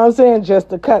 You know what I'm saying? Just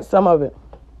to cut some of it.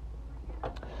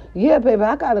 Yeah, baby,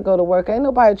 I gotta go to work. Ain't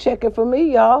nobody checking for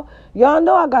me, y'all. Y'all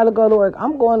know I gotta go to work.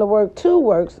 I'm going to work 2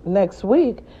 works next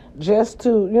week just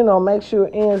to, make sure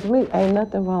it ends meet. Ain't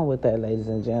nothing wrong with that, ladies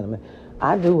and gentlemen.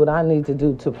 I do what I need to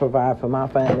do to provide for my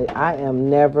family. I am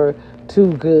never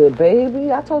too good,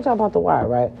 baby. I told y'all about the why,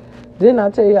 right? Didn't I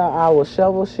tell y'all I will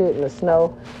shovel shit in the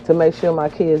snow to make sure my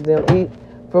kids didn't eat?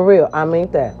 For real, I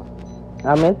meant that.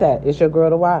 It's your girl,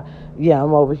 the why. Yeah,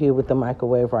 I'm over here with the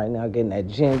microwave right now getting that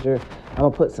ginger. I'm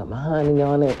going to put some honey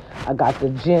on it. I got the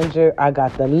ginger. I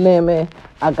got the lemon.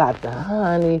 I got the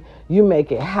honey. You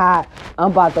make it hot.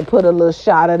 I'm about to put a little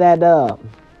shot of that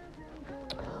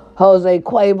Jose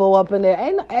Cuervo up in there.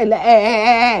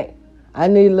 Hey. I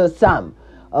need a little something.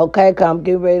 Okay, cause I'm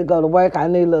getting ready to go to work. I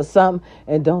need a little something.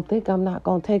 And don't think I'm not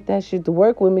going to take that shit to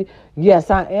work with me. Yes,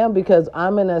 I am, because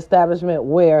I'm in an establishment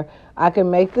where I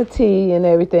can make the tea and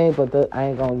everything, but I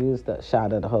ain't going to use the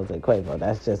shot of the Jose Cuervo.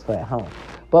 That's just for at home.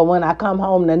 But when I come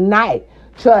home tonight,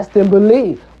 trust and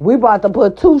believe, we about to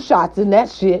put 2 shots in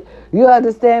that shit. You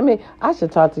understand me? I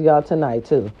should talk to y'all tonight,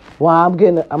 too. While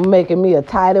I'm making me a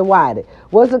tighty-whitey.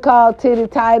 What's it called?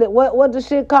 Titty-tighty? What the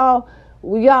shit called?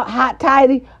 Y'all hot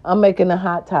tighty? I'm making a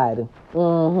hot tighty.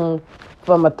 For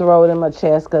my throat and my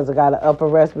chest, because I got an upper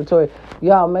respiratory.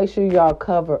 Y'all, make sure y'all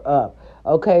cover up.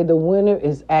 Okay, the winter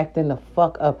is acting the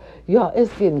fuck up. Y'all,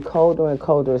 it's getting colder and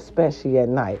colder, especially at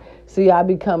night. See, I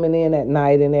be coming in at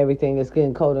night and everything. It's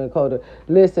getting colder and colder.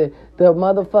 Listen, the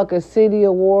motherfucking City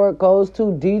Award goes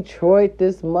to Detroit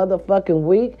this motherfucking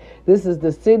week. This is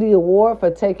the City Award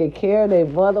for taking care of their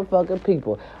motherfucking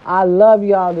people. I love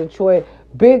y'all, Detroit.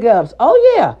 Big ups.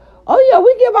 Oh yeah,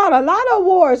 we give out a lot of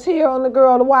awards here on the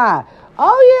Girl the Why.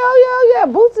 Oh yeah.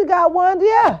 Bootsy got one,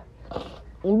 yeah.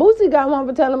 Bootsy got one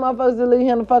for telling motherfuckers to leave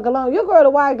him the fuck alone. Your Girl the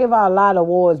Why give out a lot of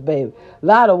awards, baby. A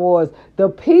lot of awards. The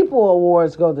People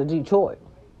Awards go to Detroit.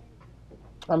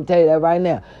 I'm telling you that right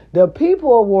now. The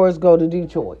People Awards go to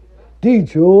Detroit.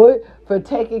 Detroit for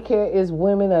taking care of its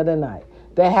women of the night.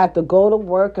 They have to go to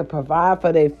work and provide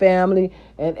for their family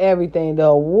and everything. The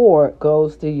award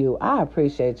goes to you. I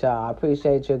appreciate y'all. I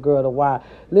appreciate your Girl the Why.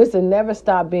 Listen, never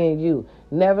stop being you.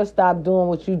 Never stop doing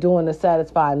what you're doing to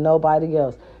satisfy nobody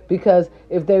else. Because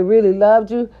if they really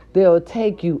loved you, they'll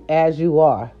take you as you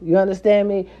are. You understand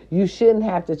me? You shouldn't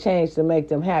have to change to make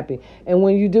them happy. And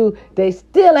when you do, they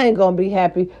still ain't going to be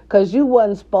happy because you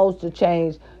wasn't supposed to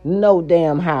change no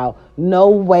damn how. No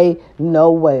way,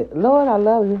 no way. Lord, I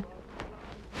love you.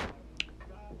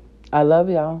 I love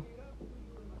y'all.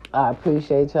 I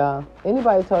appreciate y'all.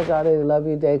 Anybody told y'all they love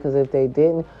you today? Because if they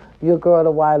didn't, your Girl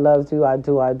the Why loves you. I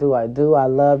do. I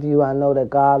love you. I know that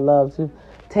God loves you.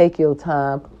 Take your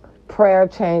time. Prayer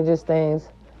changes things.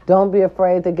 Don't be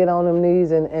afraid to get on them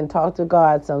knees and talk to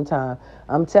God sometime.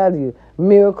 I'm telling you,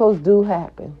 miracles do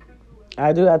happen.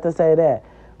 I do have to say that.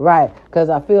 Right, because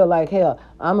I feel like, hell,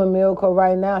 I'm a miracle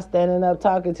right now standing up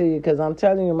talking to you because I'm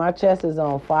telling you, my chest is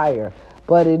on fire.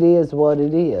 But it is what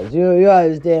it is. You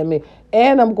understand me?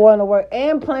 And I'm going to work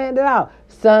and planned it out.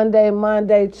 Sunday,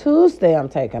 Monday, Tuesday, I'm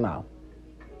taking off.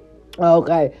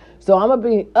 Okay, so I'm going to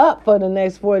be up for the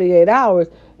next 48 hours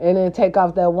and then take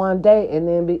off that one day and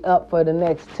then be up for the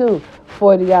next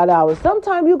 40-odd hours.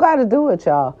 Sometimes you got to do it,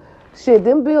 y'all. Shit,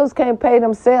 them bills can't pay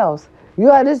themselves. You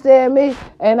understand me?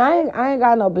 And I ain't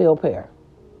got no bill payer.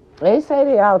 They say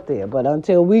they out there, but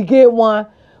until we get one,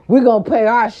 we're going to pay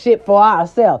our shit for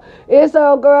ourselves. It's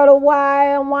old girl to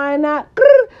why and why not?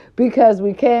 Because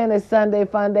we can. It's Sunday,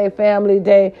 Fun Day, Family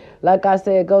Day. Like I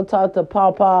said, go talk to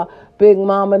Papa, Big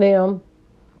Mama them,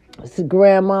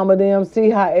 Grandmama them, see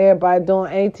how everybody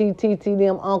doing, Auntie, TT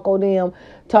them, Uncle them.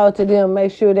 Talk to them,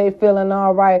 make sure they feeling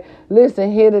all right.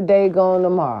 Listen, here today, gone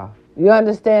tomorrow. You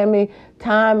understand me?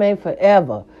 Time ain't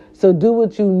forever. So do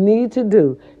what you need to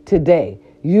do today.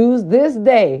 Use this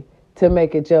day to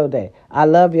make it your day. I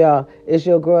love y'all. It's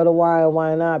your girl, the why and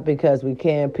why not? Because we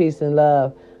can. Peace and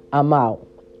love. I'm out.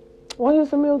 Want to hear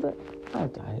some music? I'll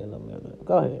hear a little music.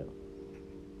 Go ahead.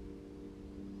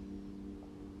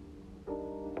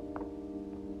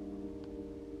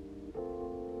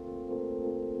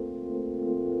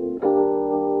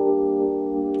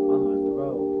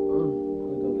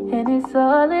 And it's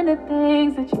all in the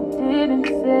things that you didn't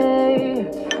say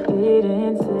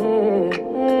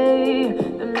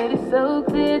that made it so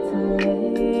clear to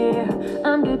me.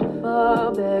 I'm good to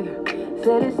fall back.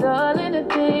 Said it's all in the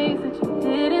things that you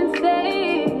didn't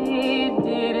say,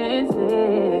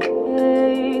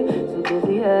 So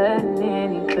busy hiding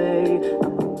anyway.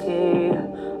 I'm okay.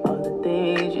 All the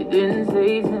things you didn't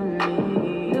say to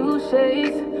me. New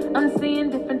shades, I'm seeing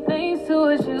different things to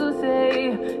what you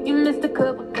say. You missed a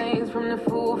couple things from the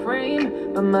full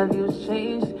frame, but my views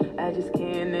changed. I just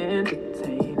can't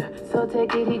entertain. So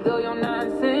take it, he go your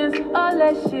nonsense. All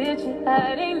that shit you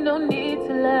had, ain't no need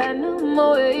to lie no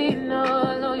more. Ain't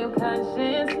all on your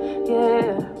conscience,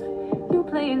 yeah. You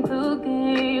playing two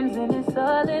games, and it's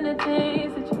all in the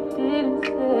things that you didn't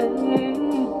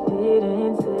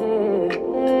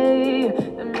say,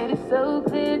 that made it so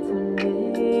clear to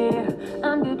me.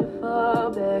 I'm good to fall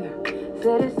back.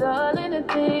 Said it's all in the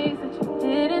things that you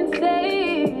didn't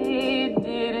say,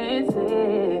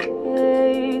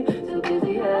 So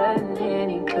busy hiding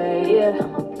anyway. Yeah,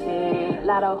 I'm okay. A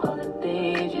lot of other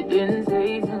things you didn't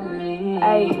say to me.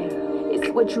 Ay. It's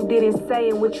what you didn't say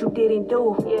and what you didn't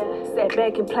do. Yeah. Sat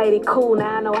back and played it cool,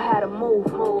 now I know how to move.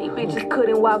 These bitches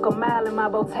couldn't walk a mile in my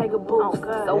Bottega boots.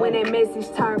 So when that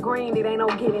message turned green, it ain't no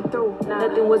getting through.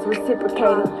 Nothing was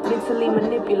reciprocated, mentally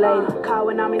manipulated. Call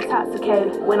when I'm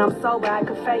intoxicated. When I'm sober, I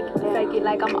can fake it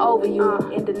like I'm over you.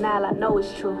 In denial, I know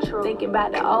it's true. Thinking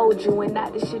about the old you and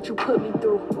not the shit you put me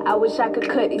through. I wish I could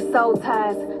cut these soul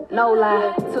ties, no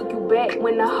lie. Took you back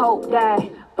when the hope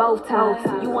died. Both times,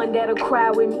 you wasn't there to cry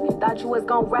with me. Thought you was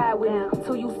gonna ride with me.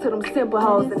 Too used to them simple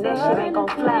hoes, and that shit ain't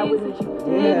gonna fly with me.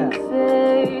 Didn't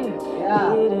say,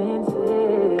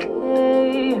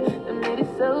 that made it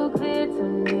so clear to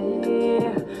me.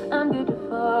 I'm good to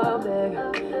fall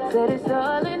back. Said it's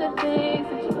all in the things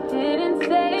that you didn't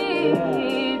say,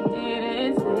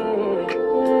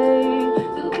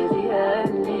 Too busy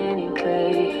hiding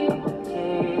anyway.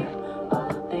 Okay, all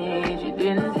the things you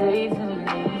didn't say to me.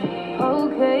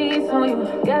 Okay, on you,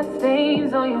 got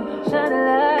stains on you, shine a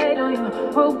light on you,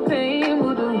 propane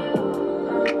will do.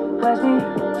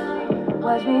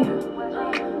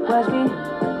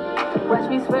 Watch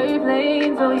me swerve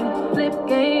lanes on you, flip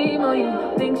game on you.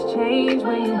 Things change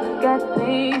when you got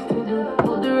things to do.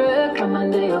 Move the rug from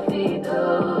under your feet,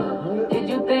 though. Did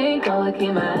you think I would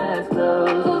keep my eyes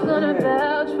closed? Who's gonna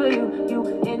vouch for you? You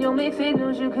and your mixed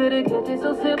signals, you could've kept it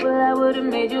so simple. I would've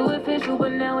made you official,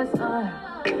 but now it's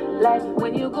like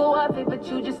when you go off it, but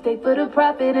you just stay for the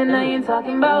profit. And I ain't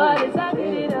talking about all this, I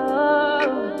did it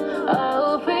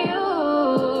all for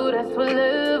you. That's what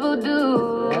love will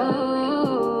do.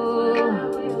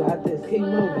 You got this. Keep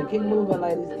moving,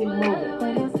 ladies. Keep moving.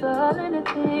 But it's all in the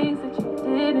things that you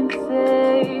didn't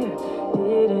say,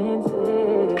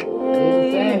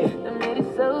 that made it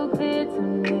so clear to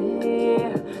me.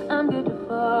 I'm good to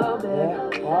fall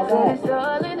back. Yeah, But it's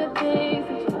all in the things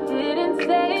that you didn't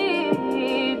say,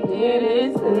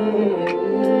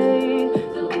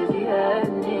 Too busy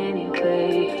hiding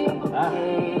anyway.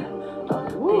 Okay, all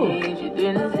the things you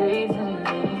didn't say to me.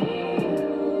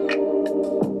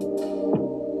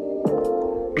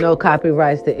 No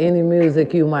copyrights to any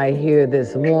music you might hear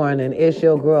this morning. It's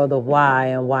your girl, the why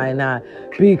and why not?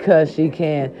 Because she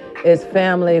can. It's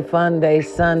Family Fun Day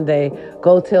Sunday.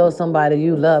 Go tell somebody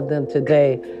you love them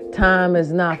today. Time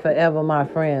is not forever, my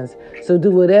friends. So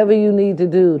do whatever you need to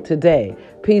do today.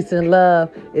 Peace and love.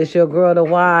 It's your girl, The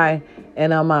Y,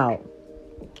 and I'm out.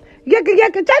 Yaka,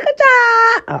 yaka, chaka,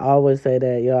 cha. I always say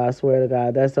that, yo. I swear to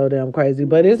God, that's so damn crazy.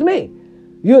 But it's me.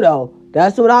 You know,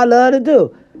 that's what I love to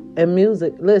do. And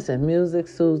music, listen, music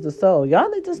soothes the soul. Y'all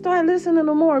need to start listening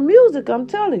to more music, I'm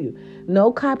telling you.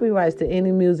 No copyrights to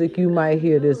any music you might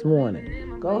hear this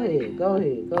morning. Go ahead.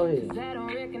 I don't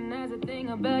recognize a thing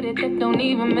about it that don't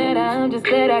even matter. I'm just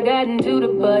glad I got into the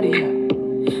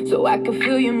party, so I can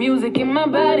feel your music in my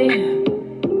body.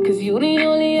 Cause you the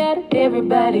only out of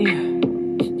everybody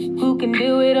who can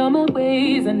do it all my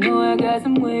ways. I know I got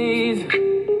some ways,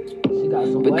 She got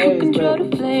some but ways, you control baby.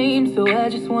 the flame, so I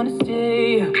just wanna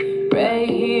stay right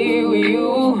here with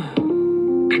you.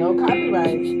 No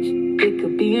copyrights. It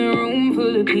could be a room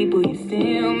full of people, you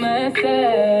stay on my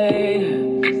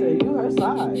side. She said you her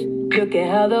side. Look at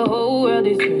how the whole world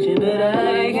is searching, but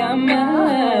I got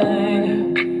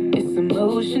mine. It's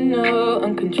emotional,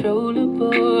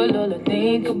 uncontrollable. All I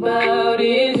think about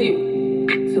is you.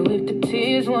 So if the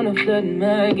tears wanna flood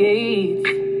my gates,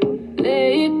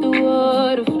 let the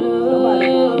water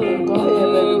flow. Go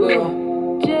ahead, baby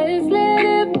girl. Just let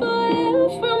it fall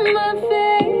out from my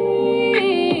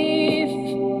face.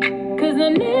 Cause I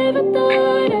never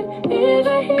thought I'd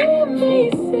ever hear me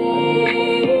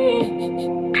say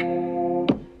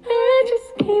I just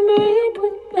can't breathe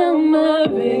without my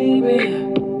baby.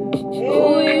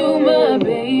 Oh, you my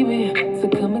baby. So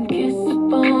come and kiss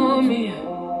upon me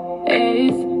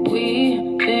as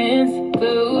we dance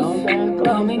close.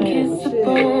 Come and kiss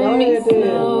upon me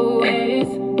slow as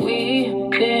we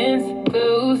dance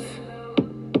close.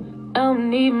 I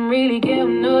don't even really get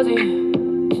nosy.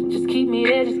 Just keep me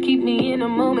there, just keep me in the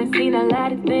moment. Seen a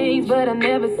lot of things, but I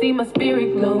never see my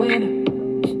spirit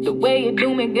flowing. The way you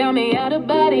do me got me out of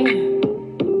body.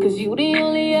 Cause you the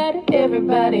only out of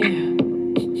everybody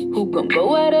who gon'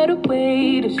 go out of the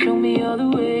way to show me all the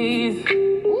ways.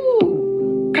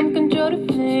 Come control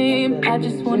the flame, I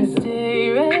just wanna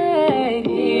stay right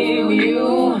here with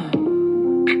you.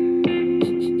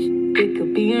 It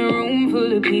could be a room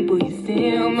full of people, you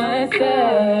stay on my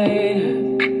side.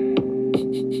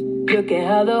 Look at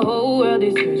how the whole world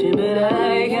is searching, but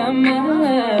I got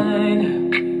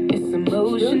mine. It's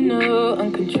emotional,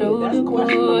 uncontrollable.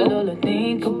 All I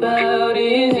think about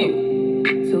is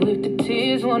you. So if the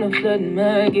tears wanna flood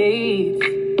my gates,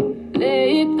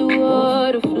 let the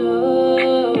water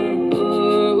flow.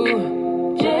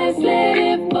 Just let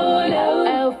it fall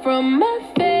out from my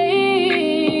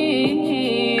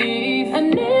face. I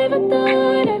never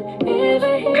thought I'd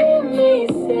ever hear me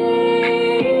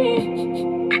say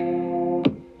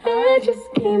I just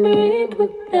can't breathe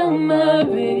without my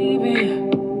baby.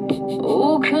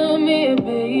 Oh, come here,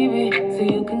 baby, so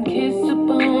you can kiss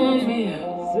upon me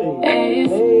as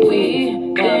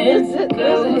we dance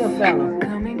close.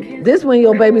 This when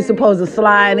your baby's supposed to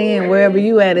slide in wherever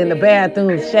you at, in the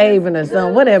bathroom, shaving or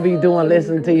something, whatever you doing,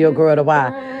 listening to your girl, The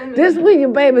Y. This when your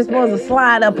baby's supposed to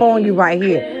slide up on you right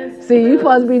here. See, you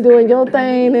supposed to be doing your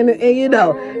thing, and you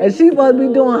know, and she supposed to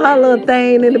be doing her little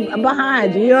thing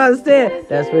behind you. You understand?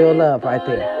 That's real love right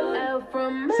there.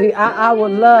 See, I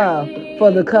would love for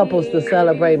the couples to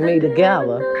celebrate me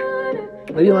together.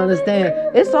 You understand?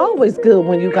 It's always good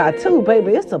when you got two,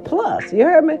 baby. It's a plus. You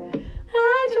heard me?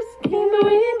 I just can't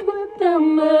breathe without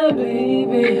my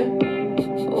baby.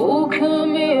 Oh,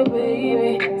 come here,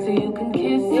 baby, so you can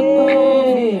kiss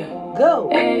upon me. Go.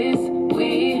 As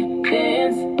we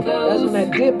dance close. That's when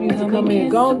that dip used to come in.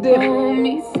 Go on, dip. On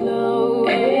me slow.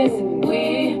 As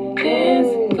we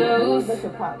dance close. What's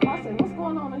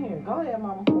going on in here? Go ahead,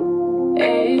 mama.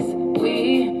 As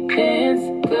we dance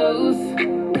close.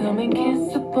 Come and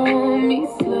kiss upon me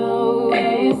slow.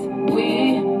 As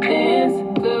we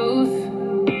dance close.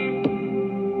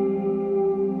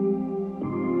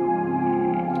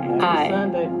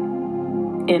 Sunday.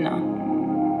 Inner.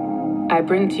 I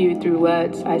bring to you through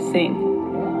words I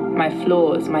sing, my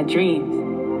flaws, my dreams,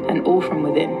 and all from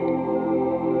within.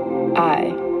 I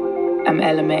am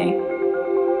LMA.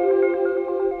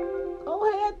 Go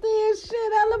ahead then,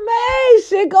 shit, LMA,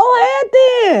 shit, go ahead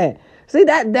then. See,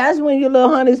 that's when your little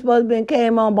honey supposed to been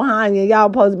came on behind you. Y'all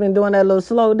supposed to been doing that little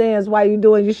slow dance while you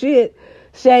doing your shit,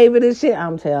 shaving and shit.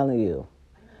 I'm telling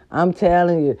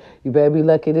you, you better be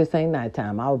lucky this ain't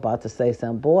nighttime. I was about to say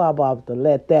something. Boy, I'm about to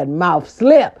let that mouth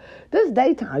slip. This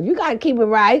daytime. You got to keep it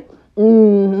right.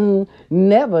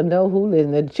 Never know who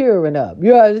listening, cheering up.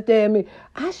 You understand me?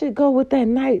 I should go with that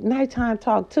nighttime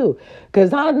talk too.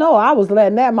 Because I know I was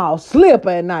letting that mouth slip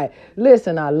at night.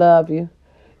 Listen, I love you.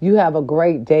 You have a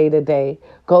great day today.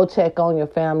 Go check on your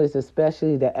families,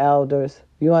 especially the elders.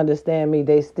 You understand me?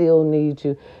 They still need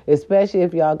you, especially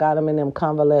if y'all got them in them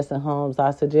convalescent homes.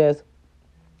 I suggest,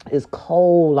 it's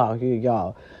cold out here,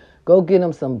 y'all. Go get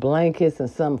them some blankets and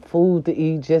some food to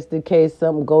eat just in case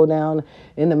something go down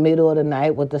in the middle of the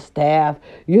night with the staff.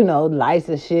 Lights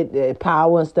and shit,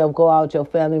 power and stuff go out. Your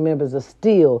family members will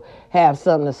still have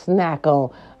something to snack on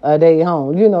they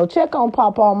home. Check on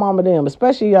Papa and Mama them,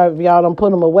 especially if y'all don't put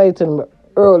them away to them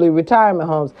early retirement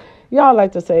homes. Y'all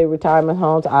like to say retirement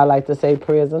homes. I like to say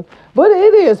prison. But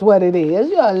it is what it is.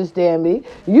 You understand me?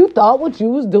 You thought what you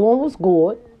was doing was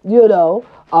good.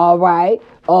 All right.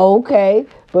 Okay.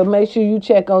 But make sure you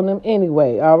check on them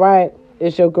anyway. All right.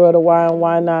 It's your girl, the Why and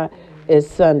Why Not. It's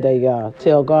Sunday, y'all.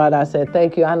 Tell God I said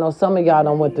thank you. I know some of y'all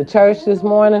done went to church this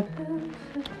morning.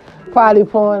 Probably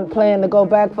plan to go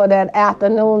back for that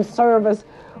afternoon service.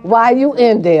 While you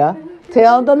in there,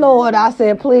 tell the Lord I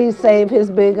said, please save his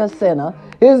biggest sinner,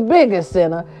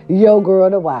 your girl,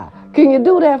 the Why. Can you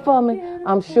do that for me?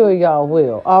 I'm sure y'all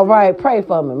will. All right, pray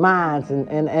for me, mines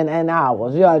and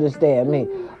ours. You understand me?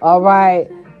 All right,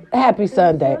 happy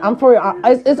Sunday. I'm free.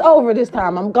 It's over this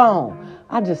time. I'm gone.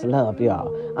 I just love y'all.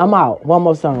 I'm out. One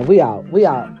more song. We out.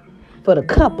 For the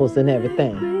couples and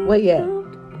everything. Where you at?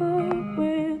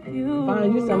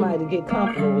 Find you somebody to get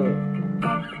comfortable with.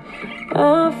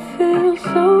 I feel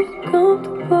so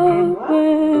comfortable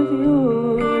with you.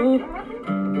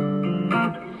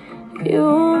 You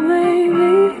make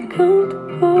me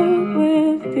comfortable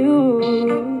with you.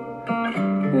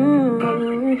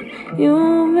 You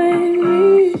make me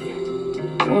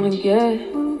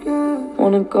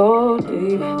wanna go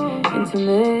deep,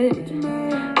 intimate,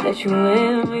 let you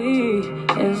in me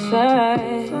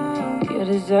inside. You're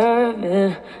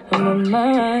deserving of my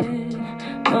mind,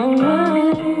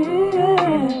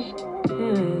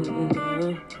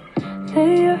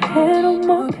 Lay your head on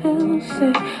my pillow,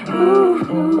 say,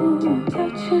 ooh,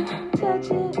 touch it.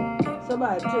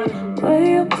 Somebody tell you.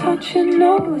 Way I'm touching,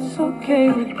 no, it's okay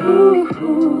with you.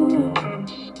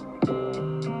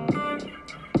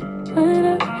 When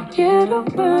I get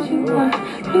around you, I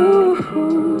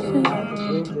lose it.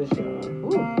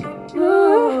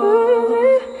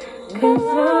 Cause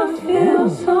I feel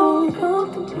so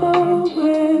comfortable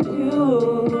with you.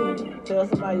 Tell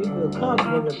somebody you feel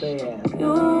comfortable with their ass.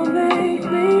 You make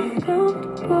me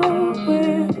comfortable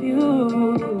with you.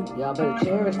 Y'all better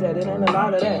cherish that. It ain't a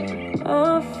lot of that.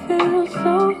 I feel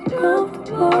so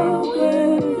comfortable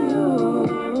with you.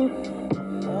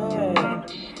 Hey.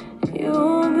 You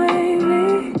make me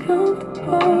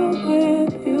comfortable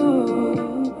with you.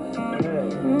 Hey.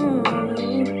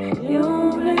 You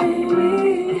make me,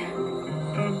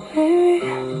 baby.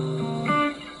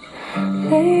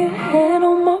 Lay your head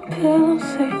on my pillow,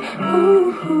 say, ooh.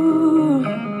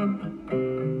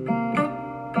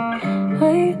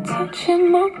 When you touching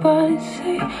my body,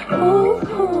 say, ooh.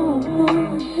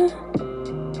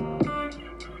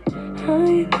 I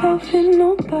ain't loving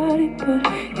nobody but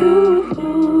you.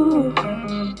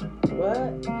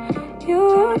 What? You,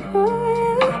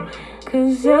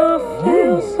 cause I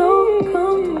feel so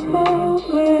comfortable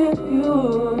with you.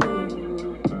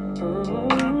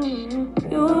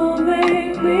 You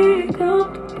make me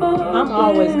comfortable. I'm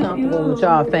always comfortable with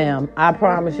y'all, fam. I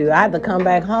promise you. I have to come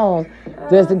back home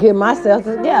just to get myself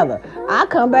together. I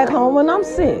come back home when I'm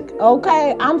sick,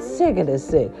 okay? I'm sick of this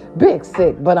sick. Big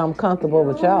sick, but I'm comfortable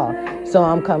with y'all. So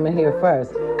I'm coming here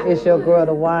first. It's your girl,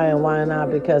 the Why and Why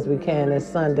Not, because we can. It's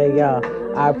Sunday, y'all.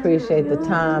 I appreciate the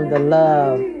time, the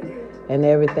love, and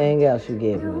everything else you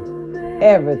give me.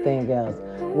 Everything else.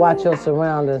 Watch your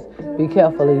surroundings. Be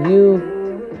careful of you.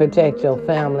 Protect your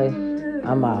family.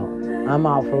 I'm out. I'm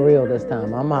out for real this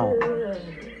time. I'm out.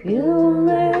 You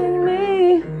make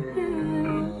me.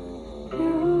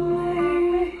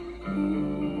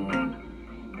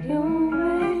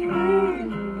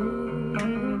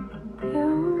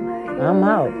 I'm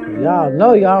out. Y'all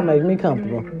know y'all make me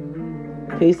comfortable.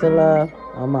 Peace and love.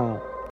 I'm out.